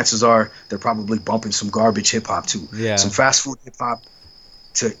 Chances are they're probably bumping some garbage hip hop too. Yeah. Some fast food hip hop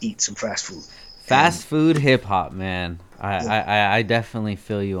to eat some fast food. Fast food hip hop, man. I definitely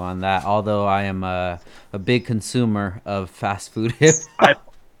feel you on that. Although I am a big consumer of fast food hip hop.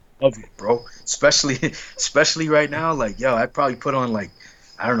 I love it, bro. Especially right now. Like, yo, I'd probably put on, like,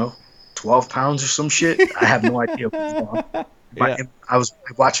 I don't know, 12 pounds or some shit. I have no idea what's on. I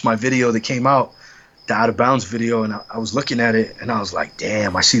watched my video that came out, the Out of Bounds video, and I was looking at it and I was like,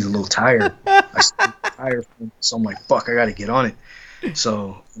 damn, I see the little tire. I see the tire, so I'm like, fuck, I got to get on it.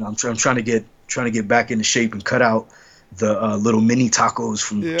 So, you know, I'm trying to get back into shape and cut out the little mini tacos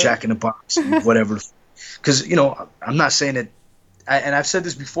from Yeah. Jack in the Box, and whatever. Because I'm not saying that, and I've said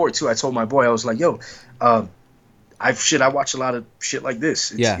this before too. I told my boy, I was like, yo, uh, I watch a lot of shit like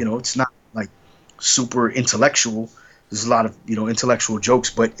this. It's Yeah. it's not like super intellectual. There's a lot of intellectual jokes,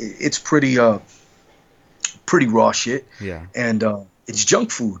 but it's pretty raw shit, Yeah. and it's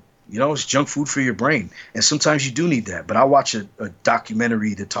junk food. It's junk food for your brain, and sometimes you do need that. But I watch a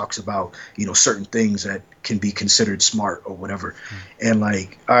documentary that talks about certain things that can be considered smart or whatever, and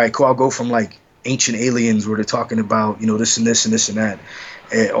like, all right, cool. I'll go from like Ancient Aliens, where they're talking about this and this and this and that,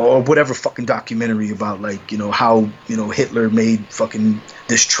 or whatever fucking documentary about like how Hitler made fucking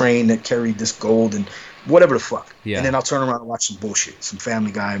this train that carried this gold and whatever the fuck. Yeah. And then I'll turn around and watch some bullshit, some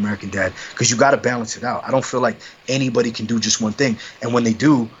Family Guy, American Dad, because you got to balance it out. I don't feel like anybody can do just one thing, and when they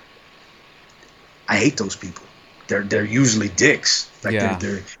do, I hate those people. They're usually dicks. Like Yeah.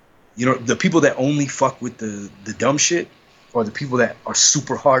 they're the people that only fuck with the dumb shit, or the people that are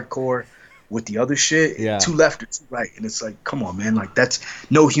super hardcore with the other shit. Yeah. Two left or two right, and it's like, come on, man. Like, that's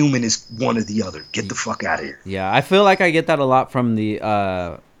no human is one or the other. Get the fuck out of here. Yeah, I feel like I get that a lot from the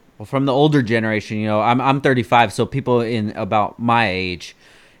from the older generation. I'm 35, so people in about my age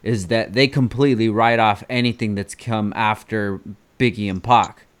is that they completely write off anything that's come after Biggie and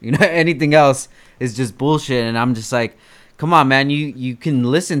Pac. Anything else is just bullshit, and I'm just like, come on, man. You can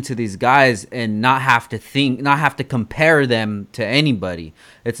listen to these guys and not have to think, not have to compare them to anybody.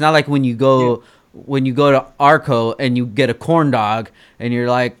 It's not like when you go to Arco and you get a corn dog and you're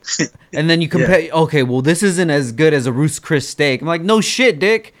like, and then you compare. Okay, well, this isn't as good as a Ruth's Chris steak. I'm like, no shit,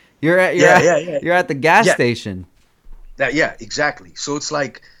 Dick. You're at the gas station. Exactly. So it's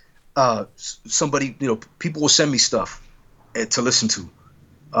like somebody, people will send me stuff to listen to.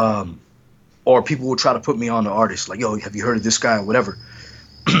 Or people will try to put me on the artist, like, yo, have you heard of this guy or whatever?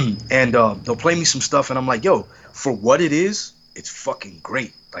 And they'll play me some stuff, and I'm like, yo, for what it is, it's fucking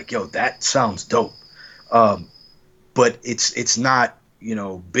great. Like, yo, that sounds dope. But it's not,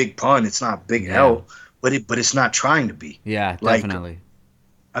 Big Pun, it's not Big L, but it's not trying to be. Yeah, Like, definitely.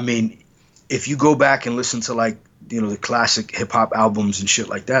 I mean, if you go back and listen to like, the classic hip hop albums and shit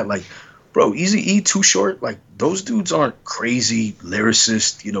like that, like, bro, Eazy-E, Too Short, like, those dudes aren't crazy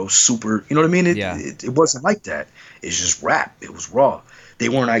lyricists, super, you know what I mean? It wasn't like that. It's just rap. It was raw. They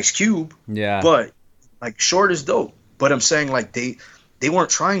weren't Ice Cube, Yeah. but like, Short is dope. But I'm saying, like, they weren't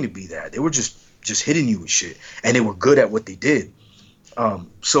trying to be that. They were just hitting you with shit, and they were good at what they did.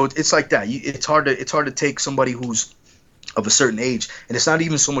 So it's like that. It's hard to take somebody who's of a certain age, and it's not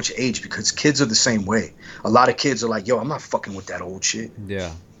even so much age, because kids are the same way. A lot of kids are like, yo, I'm not fucking with that old shit.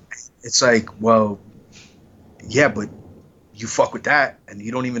 Yeah. It's like, well, yeah, but you fuck with that, and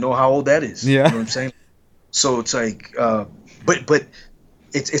you don't even know how old that is. Yeah. You know what I'm saying? So it's like, but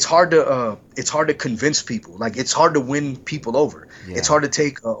it's hard to convince people. Like, it's hard to win people over. Yeah. It's hard to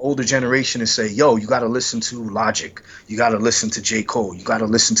take an older generation and say, yo, you got to listen to Logic, you got to listen to J. Cole, you got to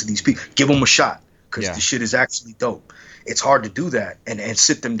listen to these people. Give them a shot, because the shit is actually dope. It's hard to do that and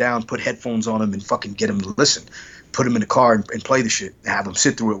sit them down, put headphones on them, and fucking get them to listen. Put them in the car and play the shit, and have them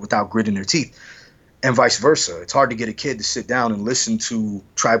sit through it without gritting their teeth, and vice versa. It's hard to get a kid to sit down and listen to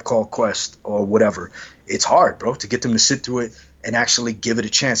Tribe Called Quest or whatever. It's hard, bro, to get them to sit through it and actually give it a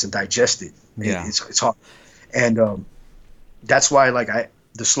chance and digest it. Yeah. It's hard, and that's why, like,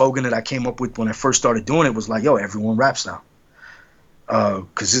 the slogan that I came up with when I first started doing it was like, yo, everyone raps now,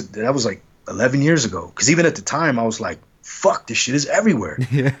 because that was like 11 years ago. Because even at the time, I was like, fuck, this shit is everywhere.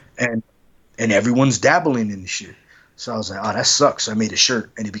 Yeah. And everyone's dabbling in the shit. So I was like, oh, that sucks. So I made a shirt,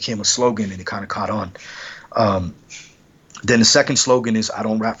 and it became a slogan, and it kind of caught on. Then the second slogan is, I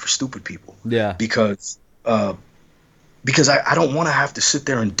don't rap for stupid people. Yeah. Because I don't want to have to sit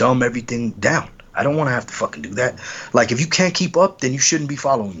there and dumb everything down. I don't want to have to fucking do that. Like, if you can't keep up, then you shouldn't be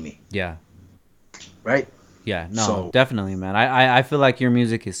following me. Yeah. Right? Yeah, no, So- definitely, man. I feel like your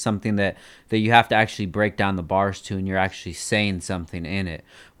music is something that you have to actually break down the bars to, and you're actually saying something in it.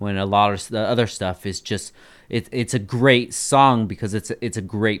 When a lot of the other stuff is just it's a great song because it's a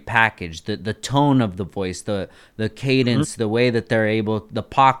great package. The tone of the voice, the cadence, the way that they're able, the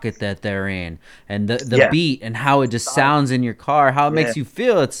pocket that they're in, and the beat and how it just sounds in your car, how it makes you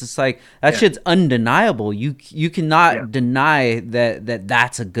feel. It's just like that shit's undeniable. You cannot deny that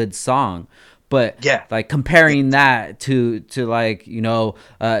that's a good song. But like comparing that to like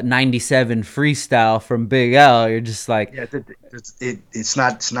 97 freestyle from Big L, you're just like it's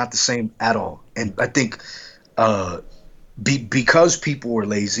not the same at all. And I think because people were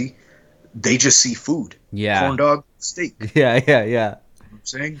lazy, they just see food, corn dog, steak. Yeah. You know what I'm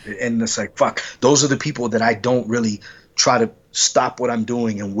saying, and it's like, fuck, those are the people that I don't really try to stop what I'm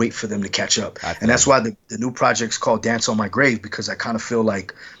doing and wait for them to catch up. And that's why the new project's called Dance on My Grave, because I kind of feel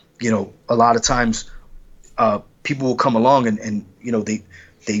like, a lot of times people will come along and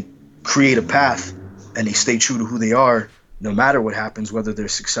they create a path and they stay true to who they are no matter what happens, whether they're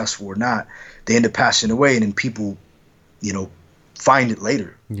successful or not. They end up passing away, and then people, find it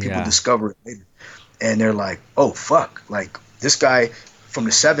later. Yeah. People discover it later. And they're like, oh, fuck. Like, this guy from the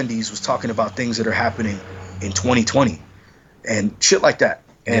 70s was talking about things that are happening in 2020 and shit like that.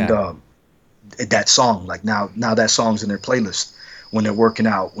 And that song, like now that song's in their playlist when they're working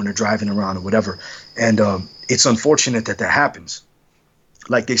out, when they're driving around or whatever. And it's unfortunate that happens.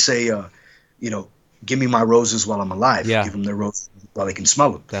 Like they say, give me my roses while I'm alive. Yeah. Give them their roses while they can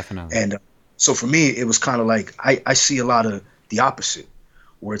smell them. Definitely. And so for me, it was kind of like I see a lot of the opposite,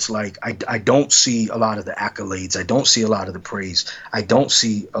 where it's like I don't see a lot of the accolades. I don't see a lot of the praise. I don't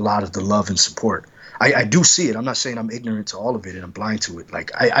see a lot of the love and support. I do see it. I'm not saying I'm ignorant to all of it and I'm blind to it.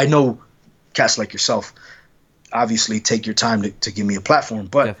 Like I know cats like yourself obviously take your time to give me a platform.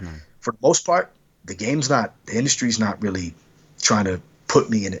 But Definitely. For the most part, the industry's not really trying to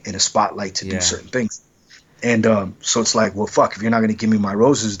put me in a spotlight to do certain things. And so it's like, well, fuck, if you're not going to give me my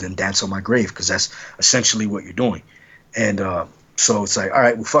roses, then dance on my grave, because that's essentially what you're doing. And so it's like, all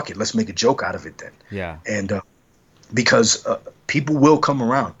right, well, fuck it. Let's make a joke out of it then. Yeah. And because people will come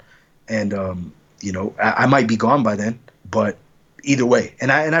around. And, I might be gone by then, but either way.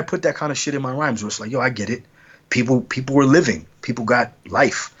 And I put that kind of shit in my rhymes where it's like, yo, I get it. People were living. People got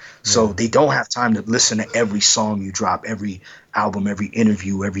life. So they don't have time to listen to every song you drop, every album, every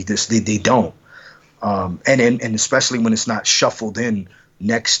interview, every this. They don't. And especially when it's not shuffled in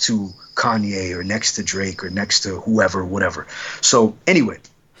next to Kanye or next to Drake or next to whoever, whatever. So anyway,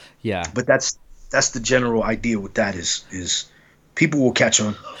 but that's the general idea with that is people will catch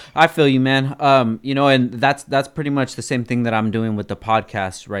on. I feel you, man. And that's pretty much the same thing that I'm doing with the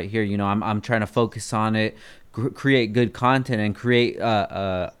podcast right here. I'm trying to focus on it, create good content, and create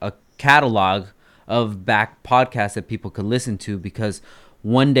a catalog of back podcasts that people could listen to, because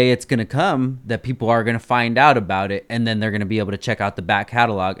one day it's going to come that people are going to find out about it, and then they're going to be able to check out the back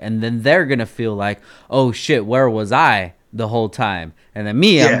catalog, and then they're going to feel like, oh shit, where was I the whole time? And then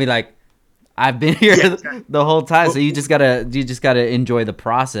me, I'll be like, I've been here the whole time. So you just gotta enjoy the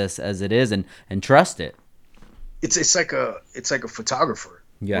process as it is and trust it. It's like a photographer.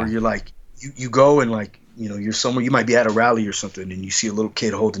 Yeah. Where you're like, you go and like, you're somewhere, you might be at a rally or something, and you see a little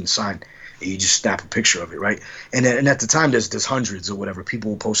kid holding a sign, and you just snap a picture of it, right? And at the time, there's hundreds or whatever.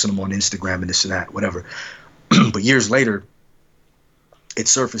 People were posting them on Instagram and this and that, whatever. But years later, it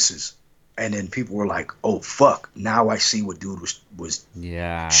surfaces, and then people were like, "Oh fuck! Now I see what dude was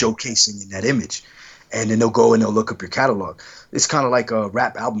showcasing in that image." And then they'll go and they'll look up your catalog. It's kind of like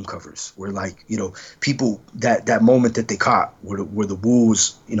rap album covers, where like people that moment that they caught where the Wu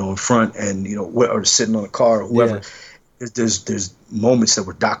was in front and or sitting on a car or whoever. Yeah. There's moments that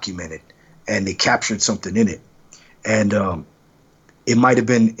were documented and they captured something in it, and it might have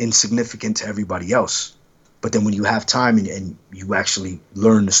been insignificant to everybody else, but then when you have time and you actually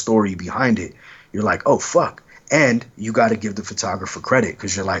learn the story behind it, you're like, oh fuck. And you got to give the photographer credit,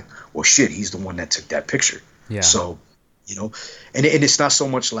 because you're like, well, shit, he's the one that took that picture. Yeah. So, and it's not so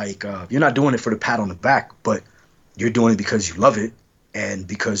much like you're not doing it for the pat on the back, but you're doing it because you love it and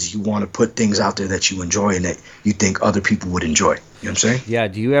because you want to put things out there that you enjoy and that you think other people would enjoy. You know what I'm saying? Yeah.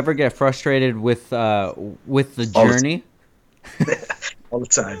 Do you ever get frustrated with the journey? All the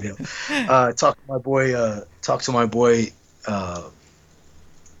time, yeah. Talked to my boy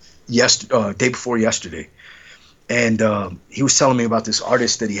day before yesterday. And he was telling me about this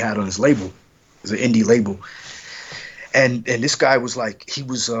artist that he had on his label. It was an indie label. And this guy was like,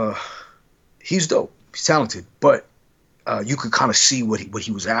 he's dope. He's talented. But you could kind of see what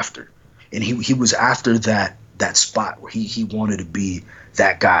he was after. And he was after that spot where he wanted to be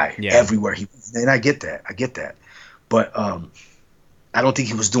that guy everywhere. And I get that. But I don't think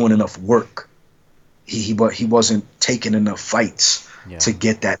he was doing enough work. He wasn't taking enough fights to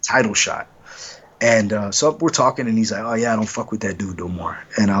get that title shot. And so we're talking, and he's like, oh, yeah, I don't fuck with that dude no more.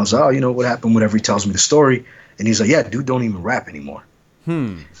 And I was like, oh, what happened? Whatever. He tells me the story. And he's like, yeah, dude don't even rap anymore.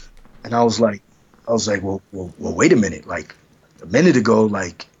 And I was like, well, wait a minute. Like, a minute ago,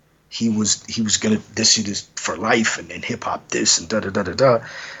 like, he was going to diss you this for life and then hip-hop this and da-da-da-da-da.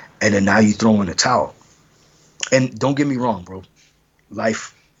 And then now you throw in the towel. And don't get me wrong, bro.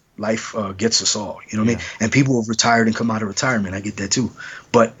 Life gets us all. You know what I mean? And people have retired and come out of retirement. I get that too.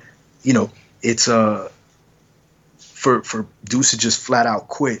 But, it's for dudes to just flat out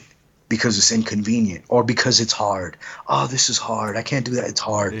quit because it's inconvenient or because it's hard. Oh, this is hard. I can't do that. It's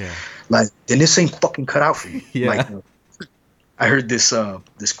hard. Yeah. Like, then this ain't fucking cut out for you. Yeah. Like, I heard this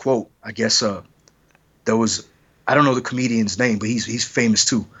quote. I guess there was, I don't know the comedian's name, but he's famous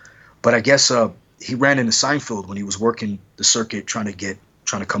too. But I guess he ran into Seinfeld when he was working the circuit trying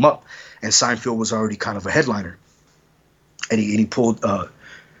to come up, and Seinfeld was already kind of a headliner, and he pulled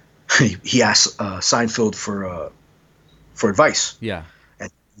he asked Seinfeld for advice, Yeah.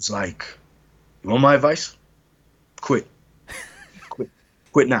 and he's like, "You want my advice? Quit, quit,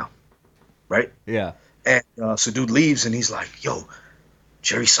 quit now, right?" Yeah. And so dude leaves, and he's like, "Yo,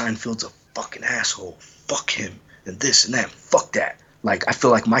 Jerry Seinfeld's a fucking asshole. Fuck him, and this and that. Fuck that. Like, I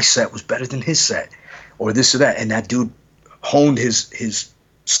feel like my set was better than his set, or this or that." And that dude honed his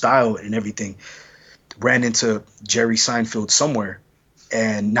style and everything. Ran into Jerry Seinfeld somewhere,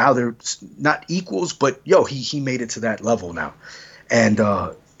 and now they're not equals, but yo, he made it to that level now. And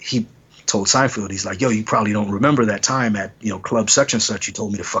he told Seinfeld, he's like, "Yo, you probably don't remember that time at club such and such. You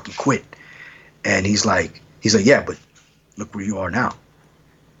told me to fucking quit." And he's like, "Yeah, but look where you are now."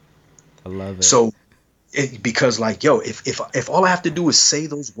 I love it. So, because like, yo, if all I have to do is say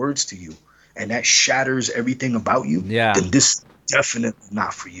those words to you, and that shatters everything about you, Yeah. then this is definitely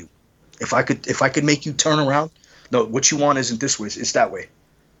not for you. If I could make you turn around, no, what you want isn't this way, it's that way.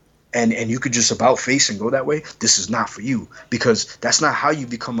 And you could just about face and go that way, this is not for you, because that's not how you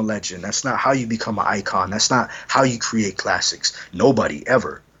become a legend. That's not how you become an icon. That's not how you create classics. Nobody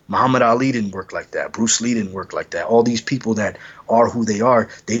ever. Muhammad Ali didn't work like that. Bruce Lee didn't work like that. All these people that are who they are,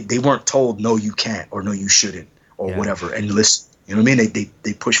 they weren't told, no, you can't, or no, you shouldn't, or whatever. And listen, you know what I mean?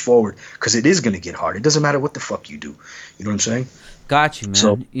 They push forward, because it is going to get hard. It doesn't matter what the fuck you do. You know what I'm saying? Got you,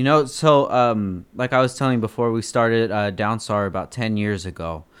 man. So, Like I was telling before, we started Downstar about 10 years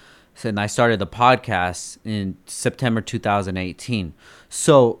ago. And I started the podcast in September 2018.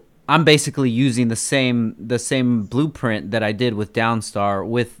 So I'm basically using the same blueprint that I did with Downstar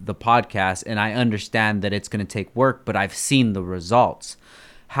with the podcast, and I understand that it's going to take work, but I've seen the results.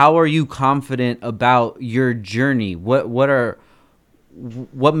 How are you confident about your journey? What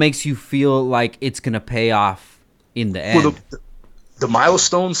makes you feel like it's going to pay off in the end? well, the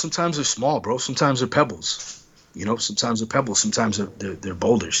milestones sometimes are small, bro. Sometimes they're pebbles. Sometimes they're pebbles. Sometimes they're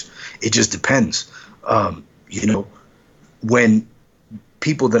boulders. It just depends. When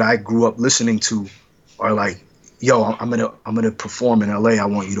people that I grew up listening to are like, "Yo, I'm gonna perform in LA. I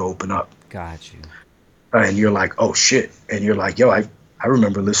want you to open up." Got you. And you're like, "Oh shit!" And you're like, "Yo, I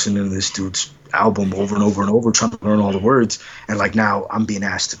remember listening to this dude's album over and over and over, trying to learn all the words, and like now I'm being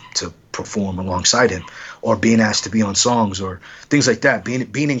asked to perform alongside him, or being asked to be on songs, or things like that.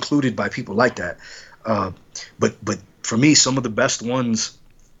 Being included by people like that." But for me, some of the best ones,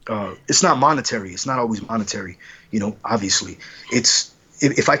 it's not monetary. It's not always monetary. Obviously, it's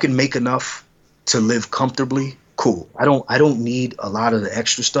if I can make enough to live comfortably, cool. I don't need a lot of the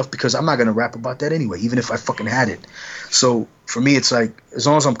extra stuff, because I'm not gonna rap about that anyway, even if I fucking had it. So for me, it's like, as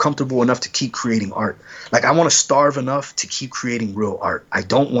long as I'm comfortable enough to keep creating art, like I want to starve enough to keep creating real art. I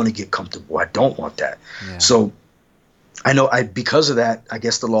don't want to get comfortable. I don't want that. Yeah. So I know because of that, I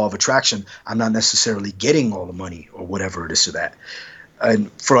guess the law of attraction, I'm not necessarily getting all the money or whatever, this or that.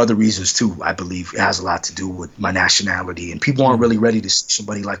 And for other reasons too, I believe it has a lot to do with my nationality, and people aren't really ready to see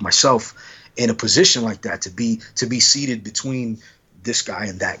somebody like myself in a position like that, to be seated between this guy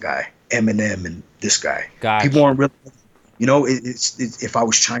and that guy, Eminem and this guy. Gotcha. People aren't really, it's if I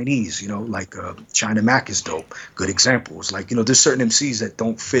was Chinese, like China Mac is dope. Good examples. Like, there's certain MCs that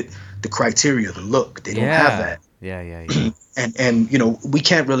don't fit the criteria, the look. They don't have that. Yeah. And we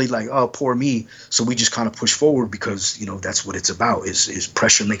can't really like, oh, poor me. So we just kind of push forward, because that's what it's about. Is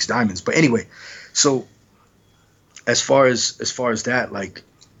pressure makes diamonds. But anyway, so as far as that, like,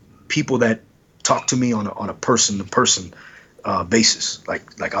 people that talk to me on a person to person basis,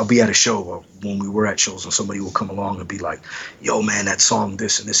 like I'll be at a show, or when we were at shows, and somebody will come along and be like, "Yo, man, that song,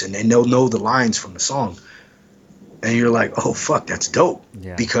 this and this," and they'll know the lines from the song. And you're like, "Oh, fuck, that's dope."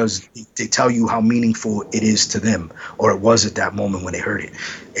 Yeah. Because they tell you how meaningful it is to them, or it was at that moment when they heard it.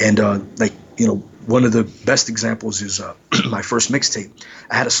 And one of the best examples is my first mixtape.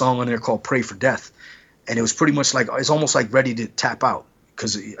 I had a song on there called "Pray for Death," and it was pretty much like, it's almost like ready to tap out,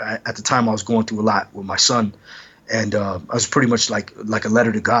 because at the time I was going through a lot with my son, and I was pretty much like a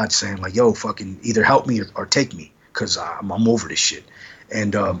letter to God, saying like, "Yo, fucking either help me or take me, because I'm over this shit."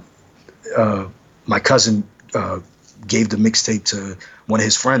 And my cousin gave the mixtape to one of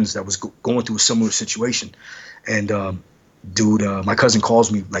his friends that was going through a similar situation. And my cousin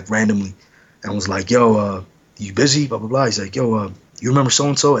calls me like randomly and was like, "Yo, you busy? Blah, blah, blah." He's like, "Yo, you remember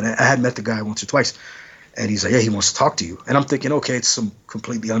so-and-so?" And I had met the guy once or twice. And he's like, "Yeah, he wants to talk to you." And I'm thinking, okay, it's some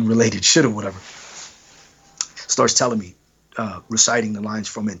completely unrelated shit or whatever. Starts telling me, reciting the lines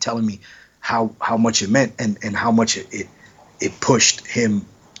from it, and telling me how much it meant, and how much it it pushed him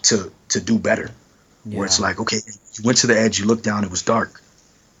to do better. Where it's Yeah. like, okay, you went to the edge, you looked down, it was dark,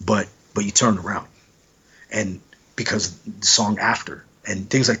 but you turned around, and because the song after and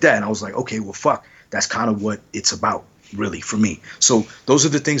things like that, and I was like, okay, well, fuck, that's kind of what it's about, really, for me. So those are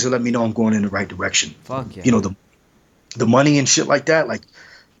the things that let me know I'm going in the right direction. Fuck yeah. You know, the money and shit like that, like,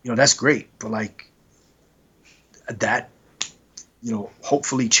 that's great, but like that,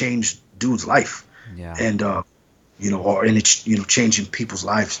 hopefully changed dude's life, Yeah. and or and it's changing people's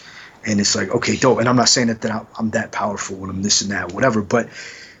lives, and it's like, okay, dope. And I'm not saying that I'm that powerful and I'm this and that, whatever, but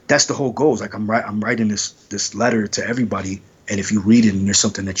that's the whole goal. Is like I'm writing this letter to everybody, and if you read it and there's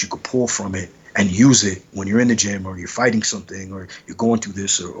something that you could pull from it and use it when you're in the gym or you're fighting something or you're going through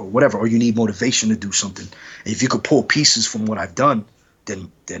this or whatever, or you need motivation to do something, and if you could pull pieces from what I've done,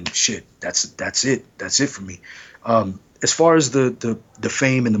 then shit, that's it. That's it for me. As far as the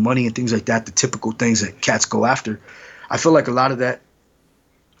fame and the money and things like that, the typical things that cats go after, I feel like a lot of that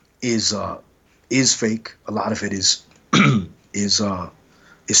is fake. A lot of it is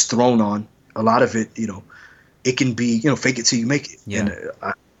is thrown on. A lot of it, it can be, fake it till you make it. Yeah.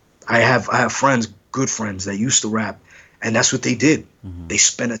 And I have friends, good friends that used to rap, and that's what they did. Mm-hmm. They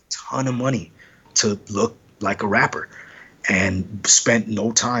spent a ton of money to look like a rapper, and spent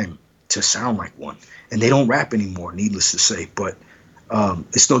no time to sound like one. And they don't rap anymore, needless to say. But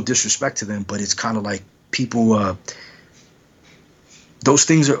it's no disrespect to them, but it's kind of like people. Those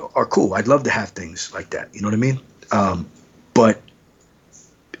things are cool. I'd love to have things like that. You know what I mean? But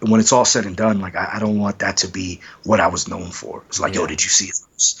when it's all said and done, like I don't want that to be what I was known for. It's like, yo, did you see his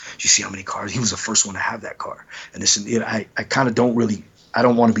house? Did you see how many cars? He was the first one to have that car. And this, I kind of don't really. I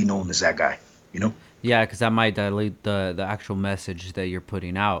don't want to be known as that guy. You know? Yeah, because that might dilute the actual message that you're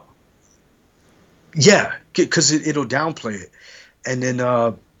putting out. Yeah, because it'll downplay it, and then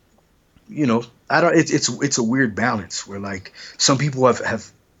I don't. It's a weird balance where like some people have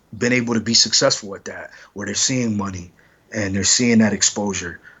been able to be successful at that, where they're seeing money and they're seeing that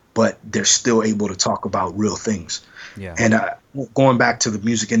exposure, but they're still able to talk about real things. Yeah. And going back to the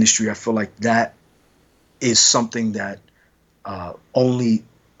music industry, I feel like that is something that only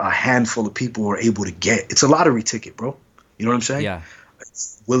a handful of people are able to get. It's a lottery ticket, bro. You know what I'm saying? Yeah.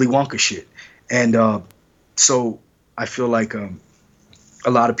 It's Willy Wonka shit. And so I feel like a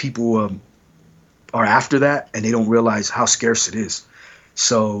lot of people are after that, and they don't realize how scarce it is.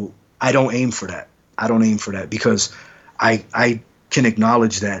 So I don't aim for that. Because I can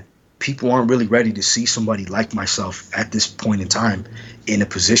acknowledge that people aren't really ready to see somebody like myself at this point in time in a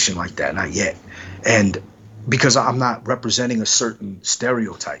position like that, not yet. And because I'm not representing a certain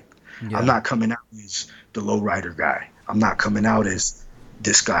stereotype. Yeah. I'm not coming out as the lowrider guy. I'm not coming out as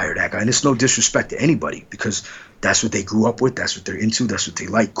this guy or that guy. And it's no disrespect to anybody, because that's what they grew up with. That's what they're into. That's what they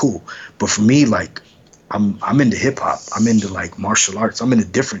like. Cool. But for me, like, I'm into hip hop. I'm into like martial arts. I'm into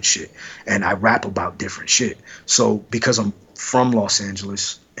different shit, and I rap about different shit. So because I'm from Los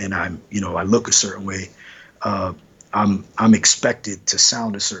Angeles and I look a certain way, I'm expected to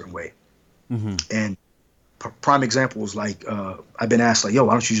sound a certain way. Mm-hmm. And prime example is like I've been asked like, yo,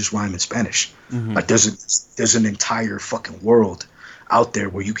 why don't you just rhyme in Spanish? Mm-hmm. Like there's an entire fucking world out there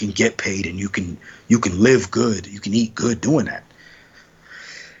where you can get paid and you can live good, you can eat good doing that.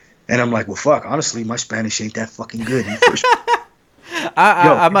 And I'm like, well, fuck, honestly, my Spanish ain't that fucking good.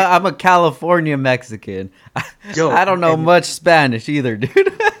 I'm a California Mexican. Yo, I don't know much Spanish either,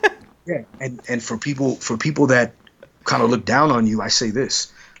 dude. Yeah, and for people that kind of look down on you, I say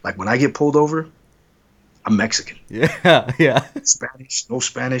this: like when I get pulled over, I'm Mexican. Yeah. Spanish, no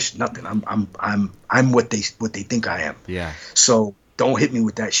Spanish, nothing. I'm what they think I am. Yeah. So don't hit me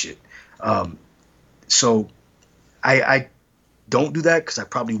with that shit. So I don't do that because I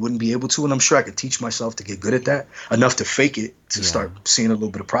probably wouldn't be able to, and I'm sure I could teach myself to get good at that enough to fake it to start seeing a little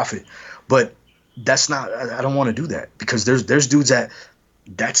bit of profit. But that's not. I don't want to do that, because there's dudes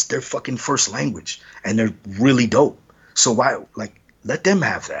that's their fucking first language and they're really dope. So why, like, let them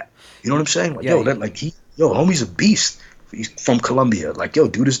have that? You know what I'm saying? Like, homie's a beast. He's from Colombia. Like, yo,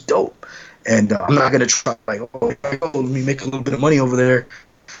 dude is dope. And I'm not gonna try like, let me make a little bit of money over there.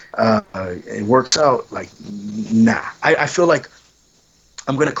 It works out. Like, nah. I feel like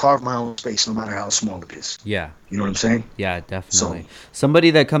I'm gonna carve my own space, no matter how small it is. Yeah. You know what I'm saying? Yeah, definitely.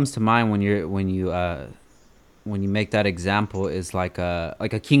 Somebody that comes to mind when you make that example is like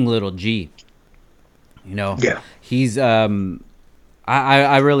a King Little G. You know? Yeah. He's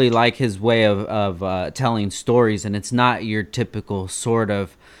I really like his way of telling stories, and it's not your typical sort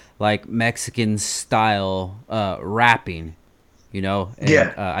of like Mexican style rapping. You know,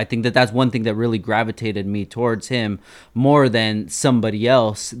 and, I think that's one thing that really gravitated me towards him more than somebody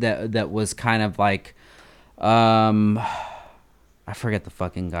else that was kind of like, I forget the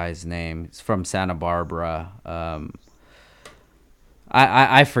fucking guy's name. He's from Santa Barbara.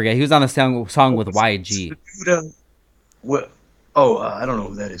 I forget. He was on a song with YG. What? Oh, I don't know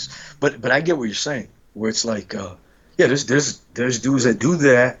who that is, but I get what you're saying. Where it's like, yeah, there's dudes that do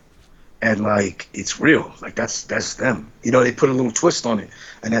that, and like it's real. Like that's them. You know, they put a little twist on it,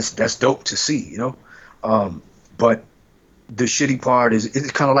 and that's dope to see. You know, but the shitty part is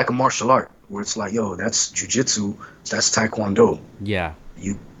it's kind of like a martial art where it's like, yo, that's jujitsu, that's taekwondo. Yeah.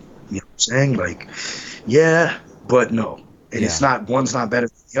 You know what I'm saying? Like, yeah, but no, and it's Yeah. not one's not better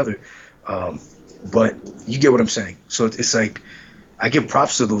than the other. But you get what I'm saying. So it's like I give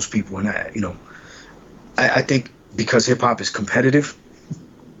props to those people, and I think because hip hop is competitive,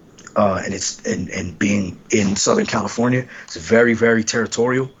 and and being in Southern California, it's very very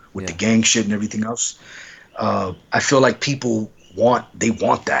territorial with the Yeah. gang shit and everything else. I feel like people want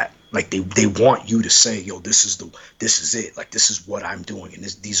that. Like they want you to say, yo, this is it. Like this is what I'm doing, and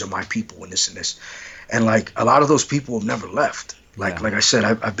these are my people, and this and this, and like a lot of those people have never left. Yeah. Like I said,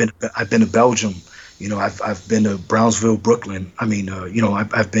 I've been to Belgium. You know, I've been to Brownsville, Brooklyn. I mean,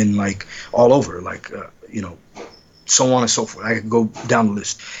 I've been like all over, like so on and so forth. I could go down the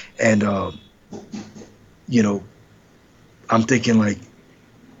list, and you know, I'm thinking like,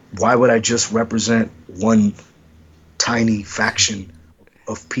 why would I just represent one tiny faction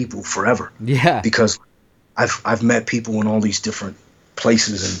of people forever? Yeah. Because I've met people in all these different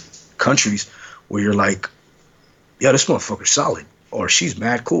places and countries where you're like, yeah, this motherfucker's solid, or she's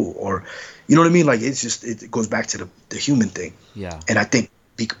mad cool, or you know what I mean? Like it goes back to the human thing. Yeah. And I think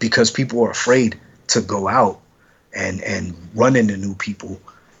because people are afraid to go out and run into new people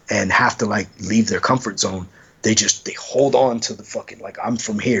and have to like leave their comfort zone, they hold on to the fucking like I'm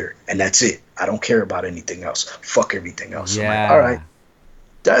from here and that's it. I don't care about anything else. Fuck everything else. I'm like, all right, Yeah.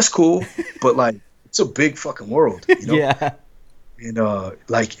 that's cool, but like it's a big fucking world, you know? Yeah. And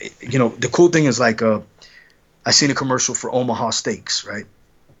like the cool thing is like I seen a commercial for Omaha Steaks, right?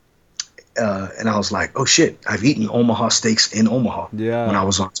 And I was like, oh shit, I've eaten Omaha Steaks in Omaha Yeah. when I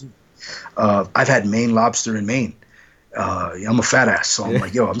was on tour. I've had Maine lobster in Maine. I'm a fat ass, so I'm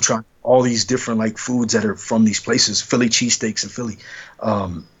like, yo, I'm trying all these different like foods that are from these places. Philly cheesesteaks in Philly,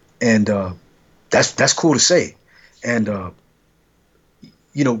 and that's cool to say. And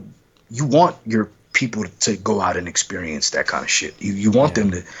you want your people to go out and experience that kind of shit. You want Yeah.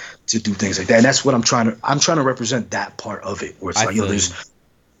 them to do things like that, and that's what I'm trying to represent that part of it, where it's I like, yo, feel you.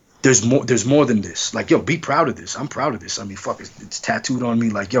 there's more than this. Like, yo, be proud of this. I'm proud of this. I mean, fuck, it's tattooed on me.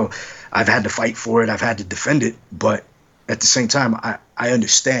 Like, yo, I've had to fight for it. I've had to defend it. But at the same time, I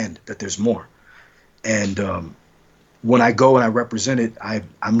understand that there's more. And when I go and I represent it,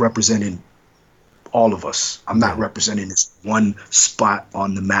 I'm representing all of us. I'm not Yeah. representing this one spot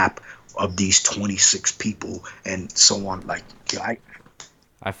on the map of these 26 people and so on. Like, yeah,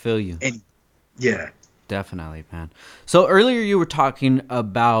 I feel you. and yeah, Definitely, man. So earlier you were talking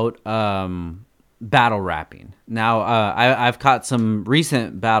about battle rapping. Now I've caught some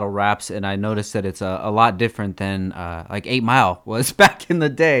recent battle raps, and I noticed that it's a lot different than like 8 Mile was back in the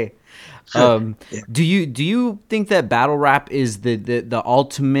day. Yeah. Do you think that battle rap is the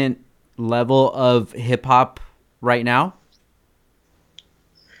ultimate level of hip hop right now?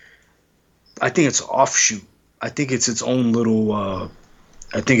 I think it's offshoot. I think it's its own little.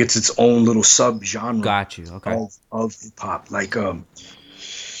 I think it's its own little sub genre Got you. Okay. of hip hop. Like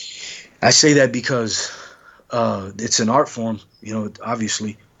I say that because it's an art form,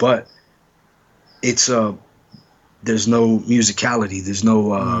 obviously, but it's there's no musicality. There's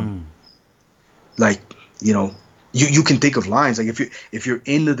no like you can think of lines like if you're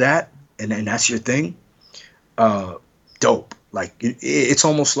into that and that's your thing, dope. Like it's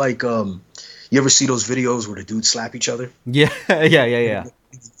almost like you ever see those videos where the dudes slap each other? Yeah. Yeah.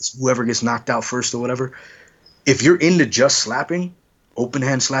 It's whoever gets knocked out first or whatever. If you're into just slapping, open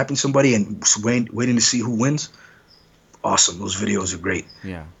hand slapping somebody and waiting to see who wins, awesome. Those videos are great.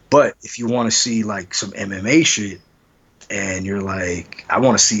 Yeah. But if you want to see like some MMA shit and you're like, I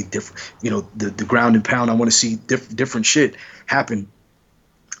want to see different, the ground and pound, I want to see different shit happen.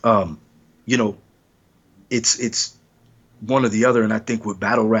 It's one or the other. And I think with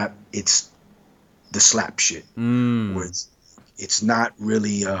battle rap, it's the slap shit where it's not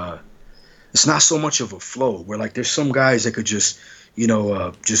really it's not so much of a flow where like there's some guys that could just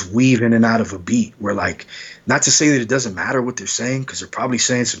just weave in and out of a beat where like, not to say that it doesn't matter what they're saying because they're probably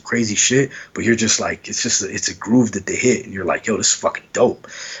saying some crazy shit, but you're just like, it's a groove that they hit and you're like, yo, this is fucking dope.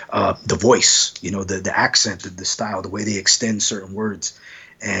 The voice, the accent, the style, the way they extend certain words.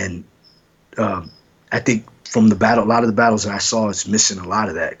 And I think from a lot of the battles that I saw, it's missing a lot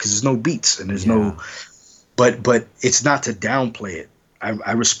of that because there's no beats and there's no. but it's not to downplay it.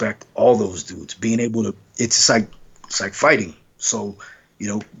 I respect all those dudes being able to. It's like fighting. So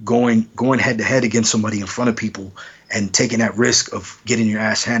going head to head against somebody in front of people and taking that risk of getting your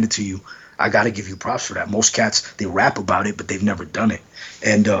ass handed to you. I got to give you props for that. Most cats, they rap about it, but they've never done it.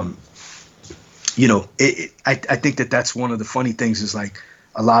 And I think that's one of the funny things is like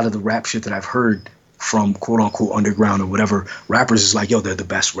a lot of the rap shit that I've heard from quote unquote underground or whatever rappers is like, yo, they're the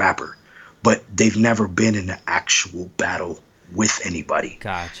best rapper, but they've never been in an actual battle with anybody.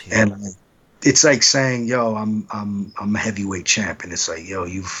 Gotcha. And it's like saying, yo, I'm a heavyweight champ, and it's like, yo,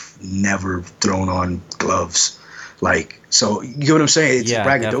 you've never thrown on gloves, like, so you get what I'm saying? It's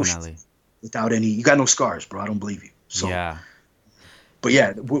braggadocious without any. You got no scars, bro. I don't believe you. So yeah. But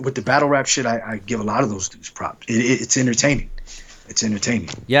yeah, with the battle rap shit, I give a lot of those dudes props. It's entertaining. It's entertaining.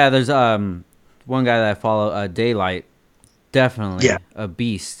 Yeah, there's one guy that I follow, Daylight, definitely a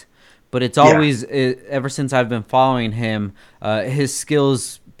beast. But it's always ever since I've been following him, his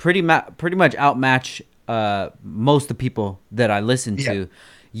skills pretty much outmatch most of the people that I listen to.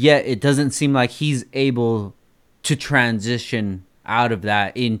 Yet it doesn't seem like he's able to transition out of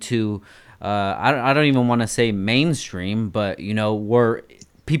that into I don't even want to say mainstream, but where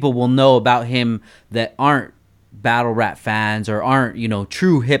people will know about him that aren't battle rap fans or aren't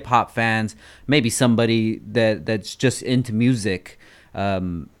true hip hop fans. Maybe somebody that's just into music.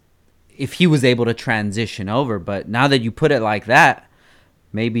 If he was able to transition over, but now that you put it like that,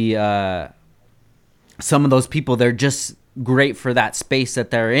 maybe some of those people, they're just great for that space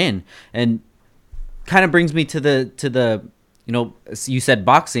that they're in, and kind of brings me to the you said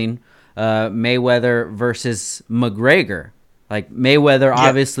boxing, Mayweather versus McGregor. Like Mayweather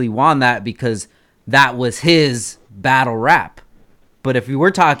obviously won that because that was his battle rap. But if we were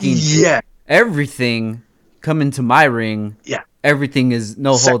talking everything coming to my ring, everything is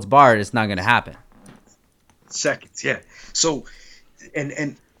no holds barred, it's not going to happen. Seconds, yeah. So,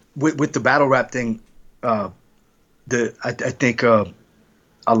 and with the battle rap thing, I think a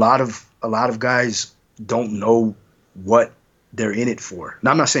lot of guys don't know what they're in it for.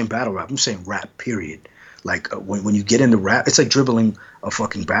 Now, I'm not saying battle rap. I'm saying rap, period. Like when you get into rap, it's like dribbling a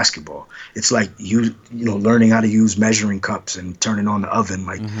fucking basketball. It's like learning how to use measuring cups and turning on the oven.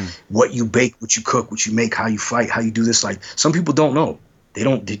 Like what you bake, what you cook, what you make, how you fight, how you do this. Like some people don't know. They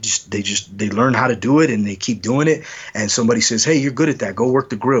learn how to do it and they keep doing it. And somebody says, "Hey, you're good at that. Go work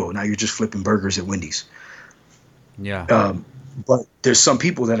the grill." Now you're just flipping burgers at Wendy's. Yeah. But there's some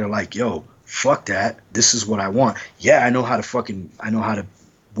people that are like, "Yo, fuck that. This is what I want." Yeah, I know how to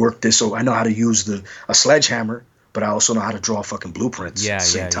work this. So I know how to use a sledgehammer, but I also know how to draw fucking blueprints at the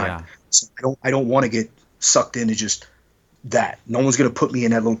same time. Yeah. So I don't want to get sucked into just that. No one's going to put me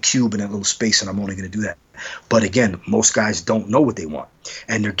in that little cube, in that little space, and I'm only going to do that. But again, most guys don't know what they want.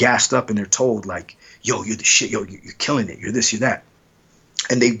 And they're gassed up and they're told like, yo, you're the shit. Yo, you're killing it. You're this, you're that.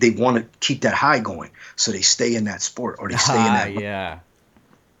 And they want to keep that high going. So they stay in that sport or they stay in that. Yeah.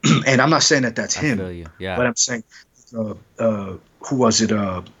 And I'm not saying that that's him. I feel you. Yeah. But I'm saying, who was it?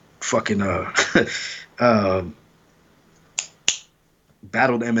 Battled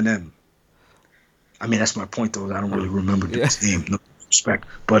Eminem. I mean, that's my point, though. I don't really remember his name. No respect.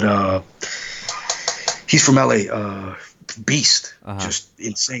 But he's from LA. Beast. Just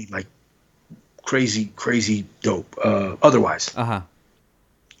insane. Like, crazy dope. Otherwise. One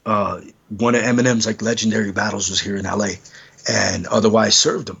of Eminem's, like, legendary battles was here in LA. And Otherwise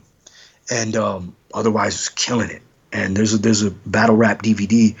served him. And Otherwise was killing it. And there's a battle rap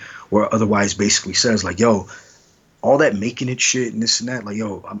DVD where Otherwise basically says like, yo, all that making it shit and this and that, like,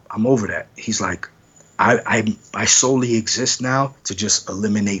 yo, I'm over that. He's like, I solely exist now to just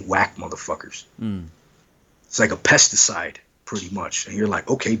eliminate whack motherfuckers. It's like a pesticide, pretty much. And you're like,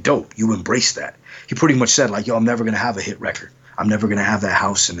 okay, dope. You embrace that. He pretty much said like, yo, I'm never gonna have a hit record. I'm never gonna have that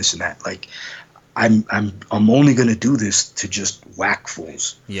house and this and that. Like, I'm only gonna do this to just whack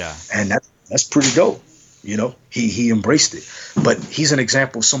fools. Yeah. And that's pretty dope. He embraced it. But he's an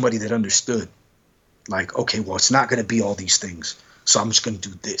example of somebody that understood, like, okay, well, it's not going to be all these things. So I'm just going to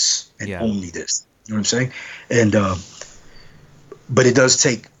do this and only this. You know what I'm saying? And but it does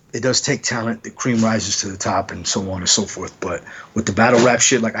take talent. The cream rises to the top and so on and so forth. But with the battle rap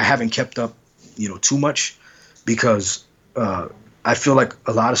shit, like I haven't kept up, too much because I feel like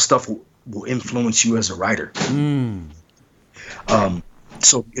a lot of stuff will influence you as a writer.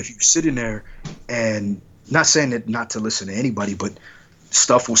 So if you're sitting there and not saying that not to listen to anybody, but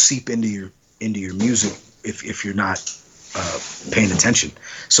stuff will seep into your music if you're not paying attention.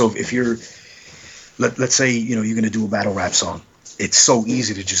 So if you're, let's say, you're going to do a battle rap song, it's so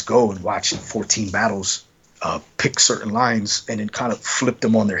easy to just go and watch 14 battles, pick certain lines and then kind of flip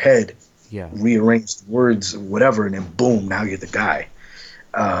them on their head Yeah. rearrange the words or whatever, and then boom, now you're the guy.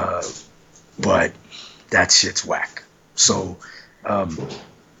 Uh, but that shit's whack. So um,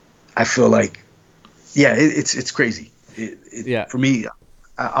 I feel like, yeah, it's crazy. Yeah. For me,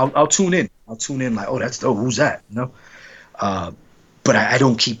 I'll tune in. I'll tune in like, oh, that's dope. Who's that? Uh, but I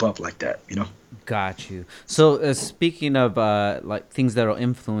don't keep up like that. Got you. So, speaking of like things that'll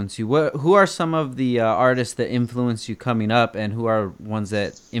influence you, who are some of the artists that influence you coming up, and who are ones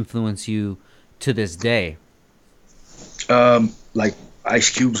that influence you to this day? Like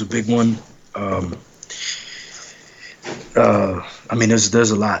Ice Cube's a big one. Um, I mean,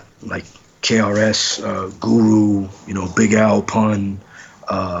 there's a lot like KRS, Guru, Big Al, Pun,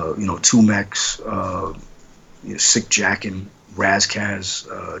 Tumex, Sick Jack and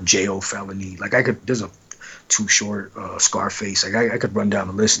Razkaz, Jo Felony. Like there's a Too Short, Scarface. Like I could run down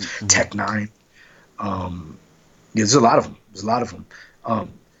the list. Mm-hmm. Tech Nine. Yeah, there's a lot of them. There's a lot of them.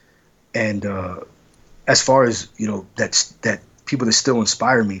 And as far as that people that still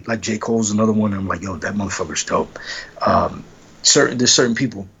inspire me, like J. Cole's another one. I'm like, yo, that motherfucker's dope. There's certain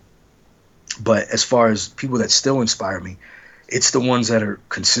people, but as far as people that still inspire me, it's the ones that are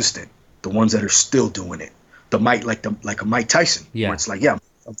consistent, the ones that are still doing it. Like a Mike Tyson, where it's like, yeah,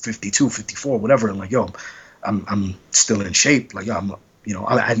 I'm 52, 54, whatever. I'm like, yo, I'm still in shape. Like, yo, he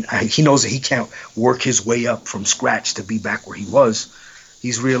knows that he can't work his way up from scratch to be back where he was.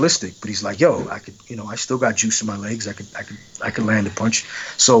 He's realistic, but he's like, yo, I still got juice in my legs. I could land a punch.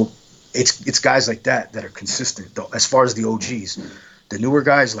 So it's guys like that are consistent. Though, as far as the OGs, the newer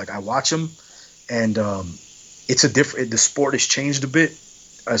guys, like I watch them, and the sport has changed a bit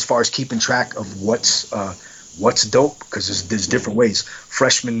as far as keeping track of what's dope, because there's different ways.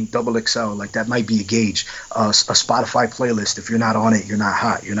 Freshman, double XL, like that might be a gauge. A Spotify playlist, if you're not on it, you're not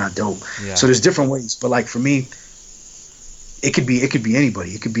hot, you're not dope. Yeah. So there's different ways. But like for me, it could be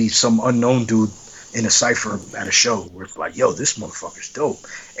anybody. It could be some unknown dude in a cypher at a show where it's like, yo, this motherfucker's dope,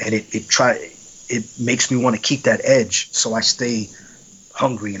 and it makes me want to keep that edge, so I stay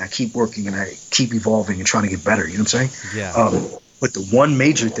hungry and I keep working and I keep evolving and trying to get better. You know what I'm saying? Yeah. But the one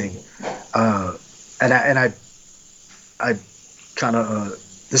major thing, and I kind of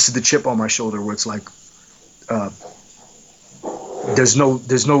this is the chip on my shoulder where it's like, there's no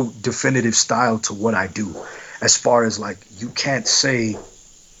definitive style to what I do. As far as like, you can't say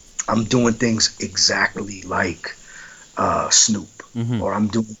I'm doing things exactly like Snoop, Mm-hmm. or I'm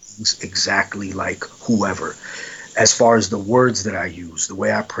doing things exactly like whoever. As far as the words that I use, the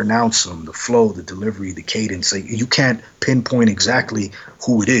way I pronounce them, the flow, the delivery, the cadence, like, you can't pinpoint exactly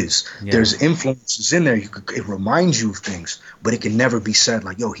who it is. Yeah. There's influences in there. It reminds you of things, but it can never be said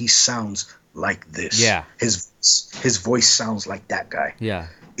like, yo, he sounds like this. Yeah. His voice sounds like that guy. Yeah.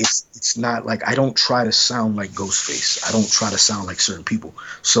 It's not like, I don't try to sound like Ghostface. I don't try to sound like certain people.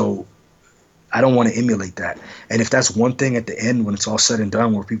 So I don't want to emulate that. And if that's one thing at the end, when it's all said and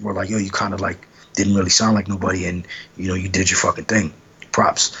done, where people are like, yo, you kind of like didn't really sound like nobody, and you did your fucking thing,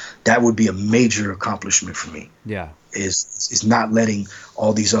 props. That would be a major accomplishment for me. Yeah. Is not letting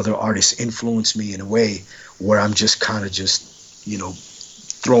all these other artists influence me in a way where I'm just kind of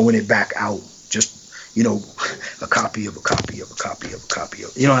throwing it back out, just a copy of a copy of a copy of a copy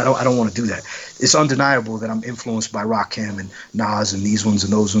of. I don't want to do that. It's undeniable that I'm influenced by Rakim and Nas and these ones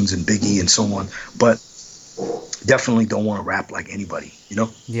and those ones and Biggie and so on, but definitely don't want to rap like anybody.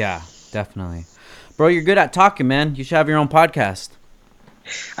 Yeah, definitely. Bro, you're good at talking, man. You should have your own podcast.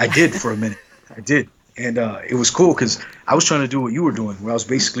 I did for a minute. I did. And it was cool because I was trying to do what you were doing, where I was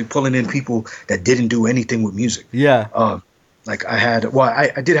basically pulling in people that didn't do anything with music. Yeah. Like I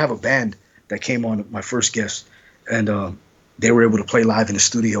did have a band that came on, my first guest, and they were able to play live in the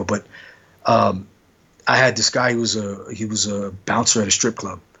studio. But I had this guy who was a bouncer at a strip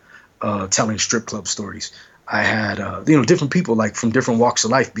club, telling strip club stories. I had different people like from different walks of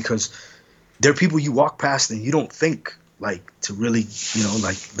life, because there are people you walk past and you don't think like to really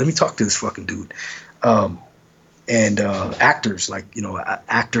like, let me talk to this fucking dude. And actors, like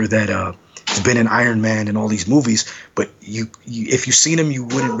actor that has been in Iron Man and all these movies, but you if you've seen him, you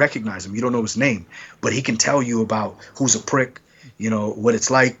wouldn't recognize him. You don't know his name, but he can tell you about who's a prick, what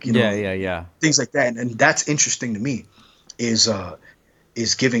it's like, yeah, things like that. And that's interesting to me, is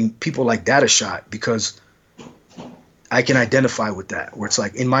giving people like that a shot, because I can identify with that, where it's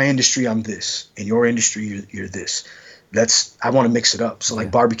like, in my industry I'm this, in your industry you're this. I want to mix it up. So like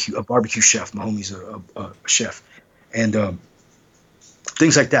a barbecue chef, my homie's a chef, and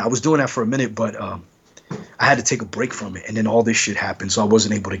things like that. I was doing that for a minute, but I had to take a break from it, and then all this shit happened, so I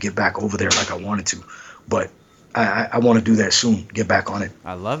wasn't able to get back over there like I wanted to. But I want to do that soon. Get back on it.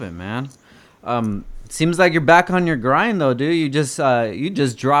 I love it, man. Seems like you're back on your grind though, dude. You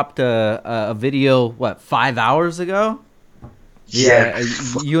just dropped a video, what, 5 hours ago? Yeah. Yeah,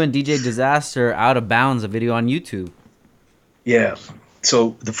 you and DJ Disaster, Out of Bounds, a video on YouTube. Yeah.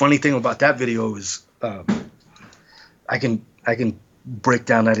 So the funny thing about that video is, I can break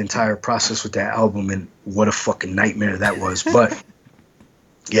down that entire process with that album and what a fucking nightmare that was. But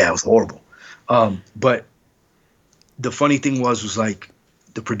yeah, it was horrible. But the funny thing was like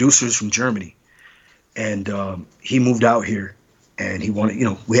the producer's from Germany, and he moved out here, and he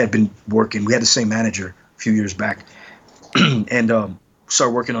wanted, we had been working. We had the same manager a few years back, and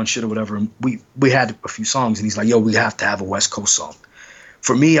started working on shit or whatever. And we had a few songs, and he's like, "Yo, we have to have a West Coast song."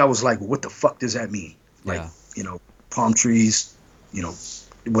 For me, I was like, "What the fuck does that mean?" Like, palm trees,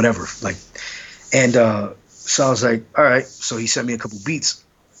 whatever. Like, and so I was like, "All right." So he sent me a couple beats,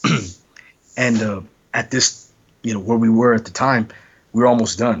 and at this, where we were at the time, we were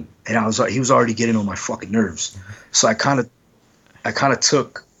almost done, and he was already getting on my fucking nerves. So I kind of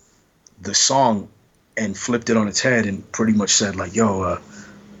took the song and flipped it on its head and pretty much said like, "Yo,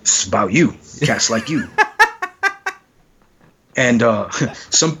 it's about you, cats like you." And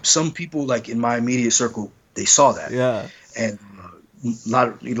some people like in my immediate circle, they saw that. Yeah. And a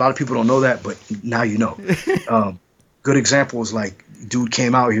lot of people don't know that, but now you know. Good example is like, dude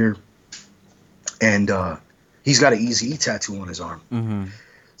came out here, and he's got an Eazy-E tattoo on his arm. Mm-hmm.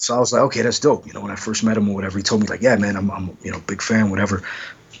 So I was like, okay, that's dope. When I first met him or whatever, he told me like, yeah, man, I'm big fan, whatever.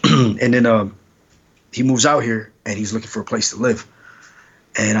 And then he moves out here and he's looking for a place to live.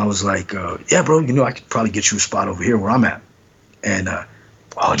 And I was like, yeah, bro, I could probably get you a spot over here where I'm at. And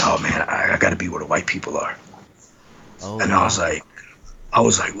oh no, man, I got to be where the white people are. Oh, and I was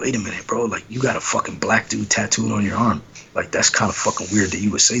like, wait a minute, bro, like you got a fucking black dude tattooed on your arm. Like that's kind of fucking weird that you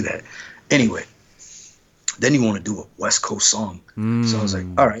would say that. Anyway, then you want to do a West Coast song. So I was like,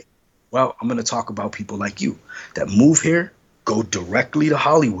 all right, well, I'm going to talk about people like you that move here, go directly to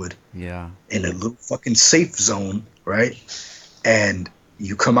Hollywood. Yeah. In a little fucking safe zone, right? And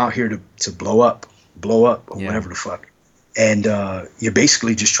you come out here to blow up or whatever the fuck. And you're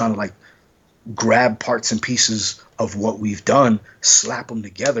basically just trying to like grab parts and pieces of what we've done, slap them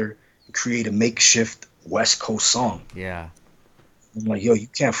together, and create a makeshift West Coast song. Yeah. I'm like, yo, you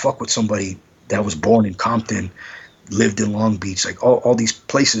can't fuck with somebody that was born in Compton, lived in Long Beach, like all these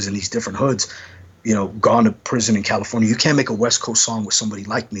places in these different hoods, gone to prison in California. You can't make a West Coast song with somebody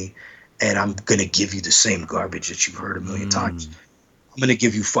like me, and I'm going to give you the same garbage that you've heard a million times. I'm going to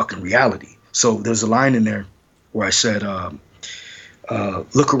give you fucking reality. So there's a line in there where I said,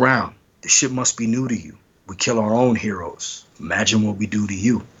 look around. The shit must be new to you. We kill our own heroes. Imagine what we do to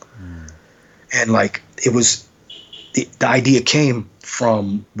you. And like, it was, the idea came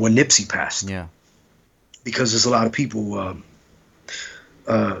from when Nipsey passed. Yeah. Because there's a lot of people,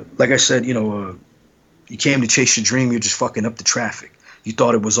 like I said, you came to chase your dream, you're just fucking up the traffic. You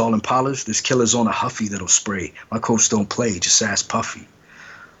thought it was all in polish. There's killers on a Huffy that'll spray. My coats don't play, just ask Puffy.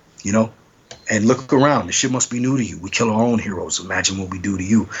 And look around. The shit must be new to you. We kill our own heroes. Imagine what we do to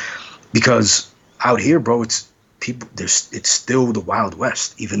you. Because out here, bro, it's still the Wild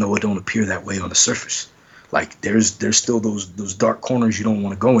West, even though it don't appear that way on the surface. Like there's still those dark corners you don't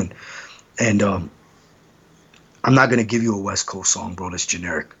want to go in. And I'm not gonna give you a West Coast song, bro, that's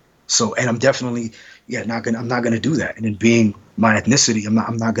generic. So, and I'm definitely I'm not gonna do that. And then being my ethnicity,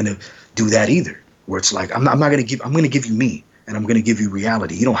 I'm not gonna do that either. Where it's like I'm gonna give you me, and I'm gonna give you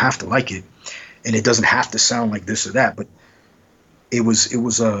reality. You don't have to like it, and it doesn't have to sound like this or that. But it was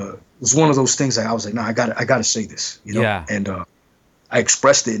one of those things that I was like, no, I gotta say this, Yeah. And I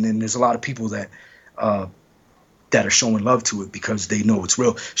expressed it, and then there's a lot of people that are showing love to it because they know it's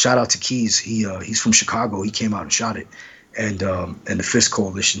real. Shout out to Keys. He's from Chicago. He came out and shot it, and the Fist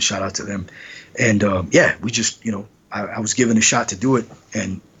Coalition. Shout out to them. And we just I was given a shot to do it,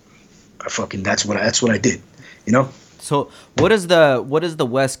 and that's what I did. So what does the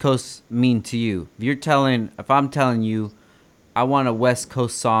West Coast mean to you? If I'm telling you, I want a West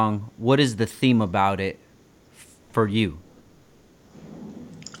Coast song, what is the theme about it for you?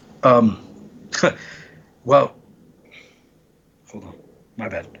 Well, hold on. My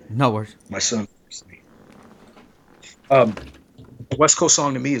bad. No worries. My son. West Coast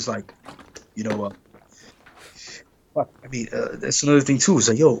song to me is like, that's another thing too. Is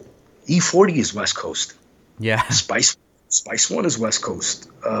like, yo, E40 is West Coast. Yeah. Spice One is West Coast.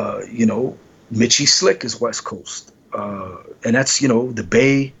 Mitchie Slick is West Coast. And that's, the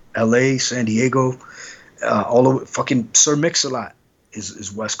Bay, LA, San Diego, all over. Fucking Sir Mix-a-Lot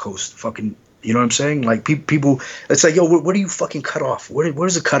is West Coast. Fucking, you know what I'm saying? Like people, it's like, yo, where do you fucking cut off?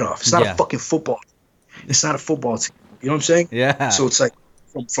 Where's the cutoff? It's not a fucking football. It's not a football team. You know what I'm saying? Yeah. So it's like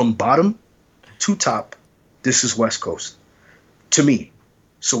from bottom Two Top, this is West Coast to me.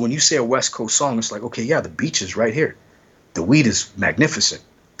 So when you say a West Coast song, it's like, okay, yeah, the beach is right here. The weed is magnificent.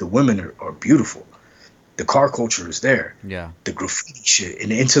 The women are beautiful. The car culture is there. Yeah. The graffiti shit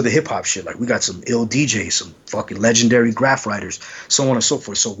and into the hip hop shit. Like we got some ill DJs, some fucking legendary graph writers, so on and so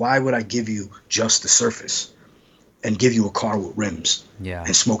forth. So why would I give you just the surface and give you a car with rims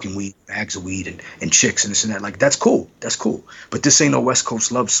and smoking weed, bags of weed and chicks and this and that? Like that's cool. That's cool. But this ain't no West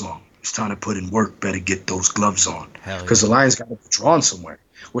Coast love song. It's time to put in work. Better get those gloves on because the lion's got to be drawn somewhere.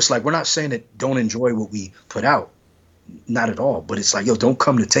 Where it's like we're not saying that don't enjoy what we put out, not at all. But it's like, yo, don't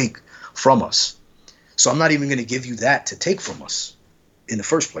come to take from us. So I'm not even going to give you that to take from us in the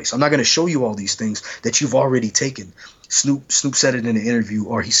first place. I'm not going to show you all these things that you've already taken. Snoop said it in an interview,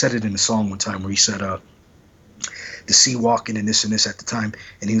 or he said it in a song one time where he said, the sea walking and this at the time.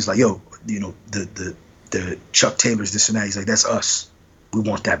 And he was like, yo, you know, the Chuck Taylors, this and that. He's like, that's us. We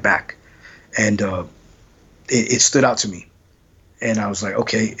want that back. And it stood out to me. And I was like,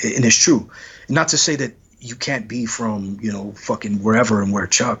 okay, and it's true. Not to say that you can't be from, you know, fucking wherever and wear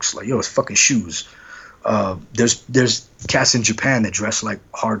Chucks. Like, yo, it's fucking shoes. There's cats in Japan that dress like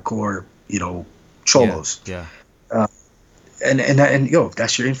hardcore, you know, cholos. Yeah. And yo, if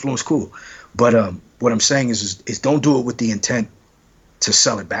that's your influence, cool. But what I'm saying is don't do it with the intent to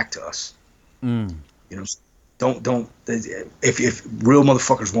sell it back to us. You know, don't if real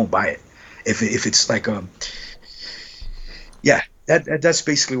motherfuckers won't buy it. If it's like yeah, that's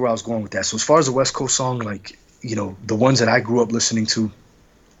basically where I was going with that. So as far as the West Coast song, like, you know, the ones that I grew up listening to,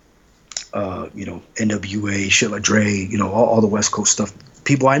 you know, NWA, shit like Dre, you know, all the West Coast stuff,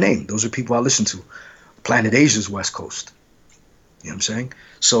 people I named, those are people I listen to. Planet Asia's West Coast. You know what I'm saying?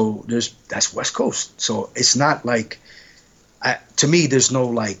 So that's West Coast. So it's not like, to me, there's no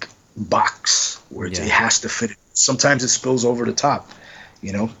like box where it has to fit. Sometimes it spills over the top,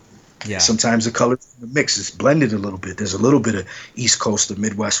 you know? Yeah. Sometimes the colors in the mix is blended a little bit. There's a little bit of East Coast or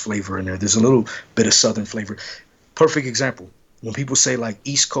Midwest flavor in there. There's a little bit of Southern flavor. Perfect example. When people say like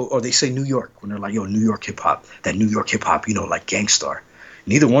East Coast, or they say New York, when they're like, yo, New York hip hop, that New York hip hop, you know, like Gang Starr.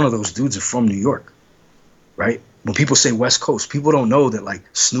 Neither one of those dudes are from New York, right? When people say West Coast, people don't know that like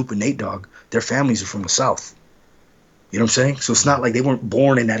Snoop and Nate Dogg, their families are from the South. You know what I'm saying? So it's not like they weren't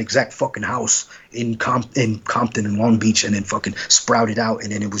born in that exact fucking house in Compton and Long Beach and then fucking sprouted out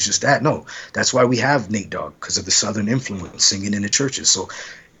and then it was just that. No, that's why we have Nate Dogg, because of the Southern influence, singing in the churches. So,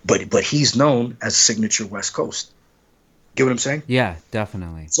 but he's known as signature West Coast. Get what I'm saying? Yeah,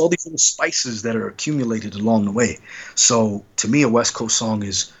 definitely. It's all these little spices that are accumulated along the way. So to me, a West Coast song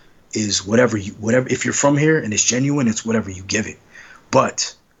is whatever if you're from here and it's genuine, it's whatever you give it.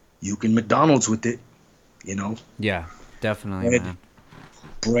 But you can McDonald's with it, you know? Yeah, definitely, man.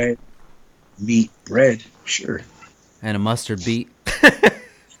 Bread, meat, bread, sure. And a mustard beat.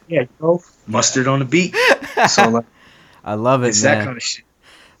 Yeah, bro. Mustard on the beat. So like, I love it, it's man. That kind of shit.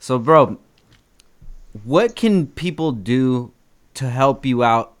 So, bro, what can people do to help you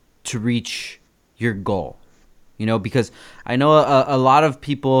out to reach your goal? You know, because I know a lot of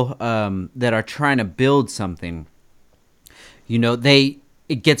people that are trying to build something, you know,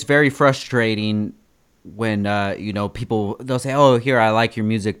 it gets very frustrating when, you know, they'll say, oh, here, I like your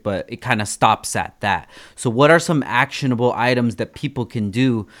music, but it kind of stops at that. So what are some actionable items that people can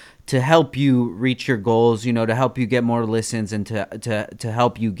do to help you reach your goals, you know, to help you get more listens and to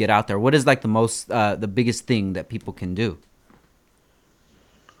help you get out there? What is like the biggest thing that people can do?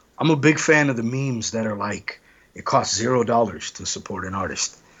 I'm a big fan of the memes that are like, it costs $0 to support an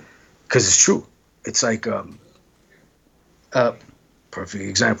artist, because it's true. It's like, perfect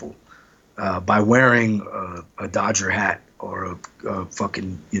example, by wearing a Dodger hat or a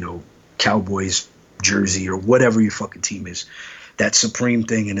fucking, you know, Cowboys jersey or whatever your fucking team is, that Supreme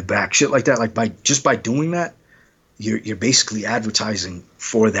thing in the back, shit like that. Like by doing that, you're basically advertising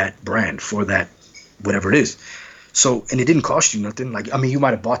for that brand, for that whatever it is. So, and it didn't cost you nothing. Like, I mean, you might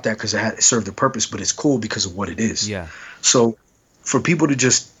have bought that because it served a purpose, but it's cool because of what it is. Yeah. So for people to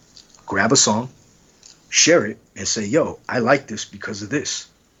just grab a song, share it, and say, yo, I like this because of this.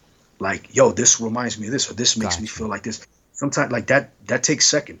 Like, yo, this reminds me of this, or this makes me feel like this. Sometimes like that takes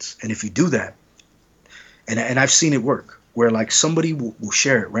seconds. And if you do that, and I've seen it work, where like somebody will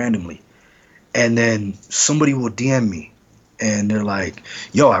share it randomly, and then somebody will DM me, and they're like,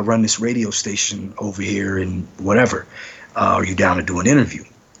 yo, I run this radio station over here and whatever. Are you down to do an interview?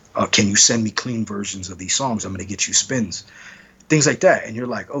 Can you send me clean versions of these songs? I'm going to get you spins. Things like that. And you're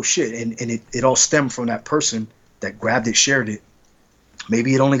like, oh, shit. And it all stemmed from that person that grabbed it, shared it.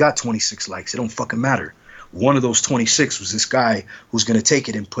 Maybe it only got 26 likes. It don't fucking matter. One of those 26 was this guy who's going to take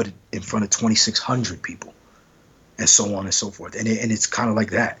it and put it in front of 2,600 people and so on and so forth. And it's kind of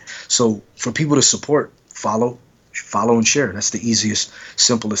like that. So for people to support, follow and share. That's the easiest,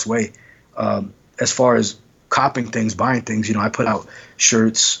 simplest way. As far as copping things, buying things, I put out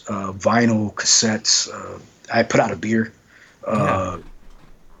shirts, vinyl, cassettes. I put out a beer. And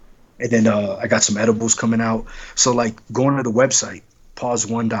then I got some edibles coming out. So like going to the website,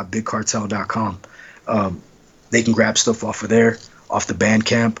 pause1.bigcartel.com. They can grab stuff off of there, off the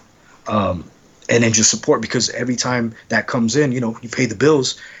Bandcamp, and then just support, because every time that comes in, you pay the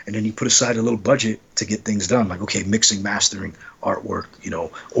bills, and then you put aside a little budget to get things done. Like, okay, mixing, mastering, artwork,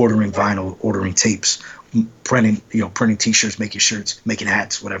 ordering vinyl, ordering tapes, printing T-shirts, making shirts, making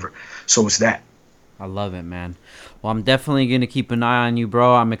hats, whatever. So it's that. I love it, man. Well, I'm definitely going to keep an eye on you,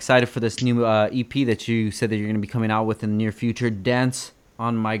 bro. I'm excited for this new EP that you said that you're going to be coming out with in the near future, Dance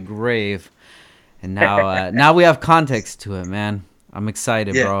on My Grave. And now we have context to it, man. I'm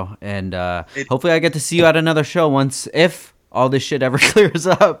excited, bro. And hopefully I get to see you at another show if all this shit ever clears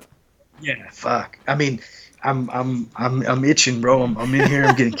up. Yeah, fuck. I mean, I'm itching, bro. I'm in here.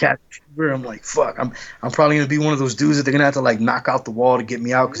 I'm getting cat fever. I'm like, fuck. I'm probably gonna be one of those dudes that they're gonna have to like knock out the wall to get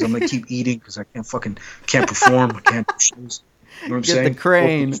me out, because I'm gonna keep eating, because I can't perform. I can't do shows. You know what I'm saying? Get the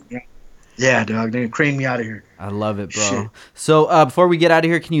crane. Yeah, dog. They're gonna crane me out of here. I love it, bro. Shit. So before we get out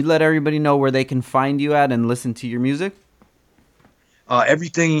of here, can you let everybody know where they can find you at and listen to your music?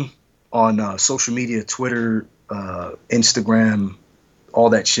 Everything on social media, Twitter, Instagram, all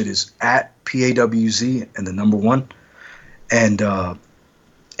that shit is at PAWZ and the number 1. And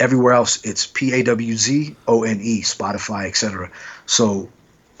everywhere else, it's PAWZONE, Spotify, etc. So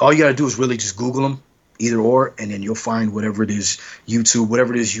all you got to do is really just Google them, either or, and then you'll find whatever it is, YouTube,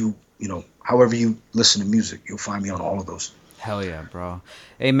 whatever it is however you listen to music, you'll find me on all of those. Hell yeah, bro.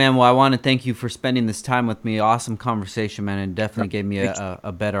 Hey, man, well, I want to thank you for spending this time with me. Awesome conversation, man. It definitely gave me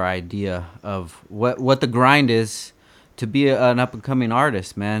a better idea of what the grind is to be an up-and-coming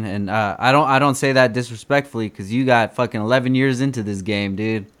artist, man. And I don't say that disrespectfully, because you got fucking 11 years into this game,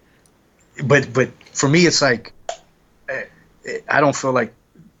 dude. But for me, it's like, I don't feel like,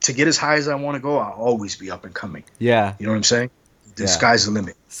 to get as high as I want to go, I'll always be up and coming. Yeah. You know what I'm saying? The sky's the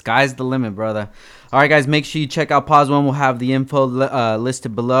limit. Sky's the limit, brother. All right, guys, make sure you check out Pause One. We'll have the info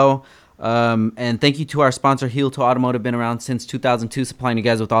listed below. And thank you to our sponsor, Heel Toe Automotive. Been around since 2002, supplying you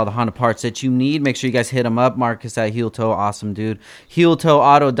guys with all the Honda parts that you need. Make sure you guys hit them up. Marcus at Heel Toe, awesome dude.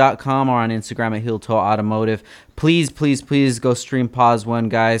 HeelToeAuto.com, or on Instagram at Heel Toe Automotive. Please, please, please go stream Pause One,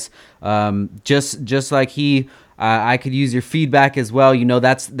 guys. Just like I could use your feedback as well.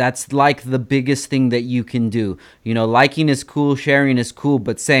 That's like the biggest thing that you can do. Liking is cool, sharing is cool,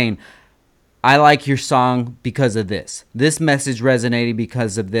 but saying, I like your song because of this. This message resonated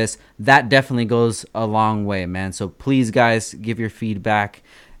because of this. That definitely goes a long way, man. So please, guys, give your feedback.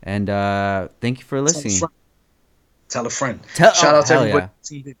 And thank you for listening. Tell a friend. Shout out to everybody.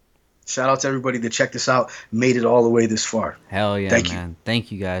 Yeah. Shout out to everybody that checked us out, made it all the way this far. Hell yeah, man.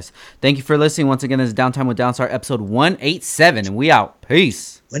 Thank you, guys. Thank you for listening. Once again, this is Downtime with Downstar, episode 187, and we out.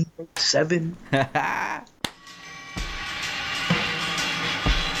 Peace. 187.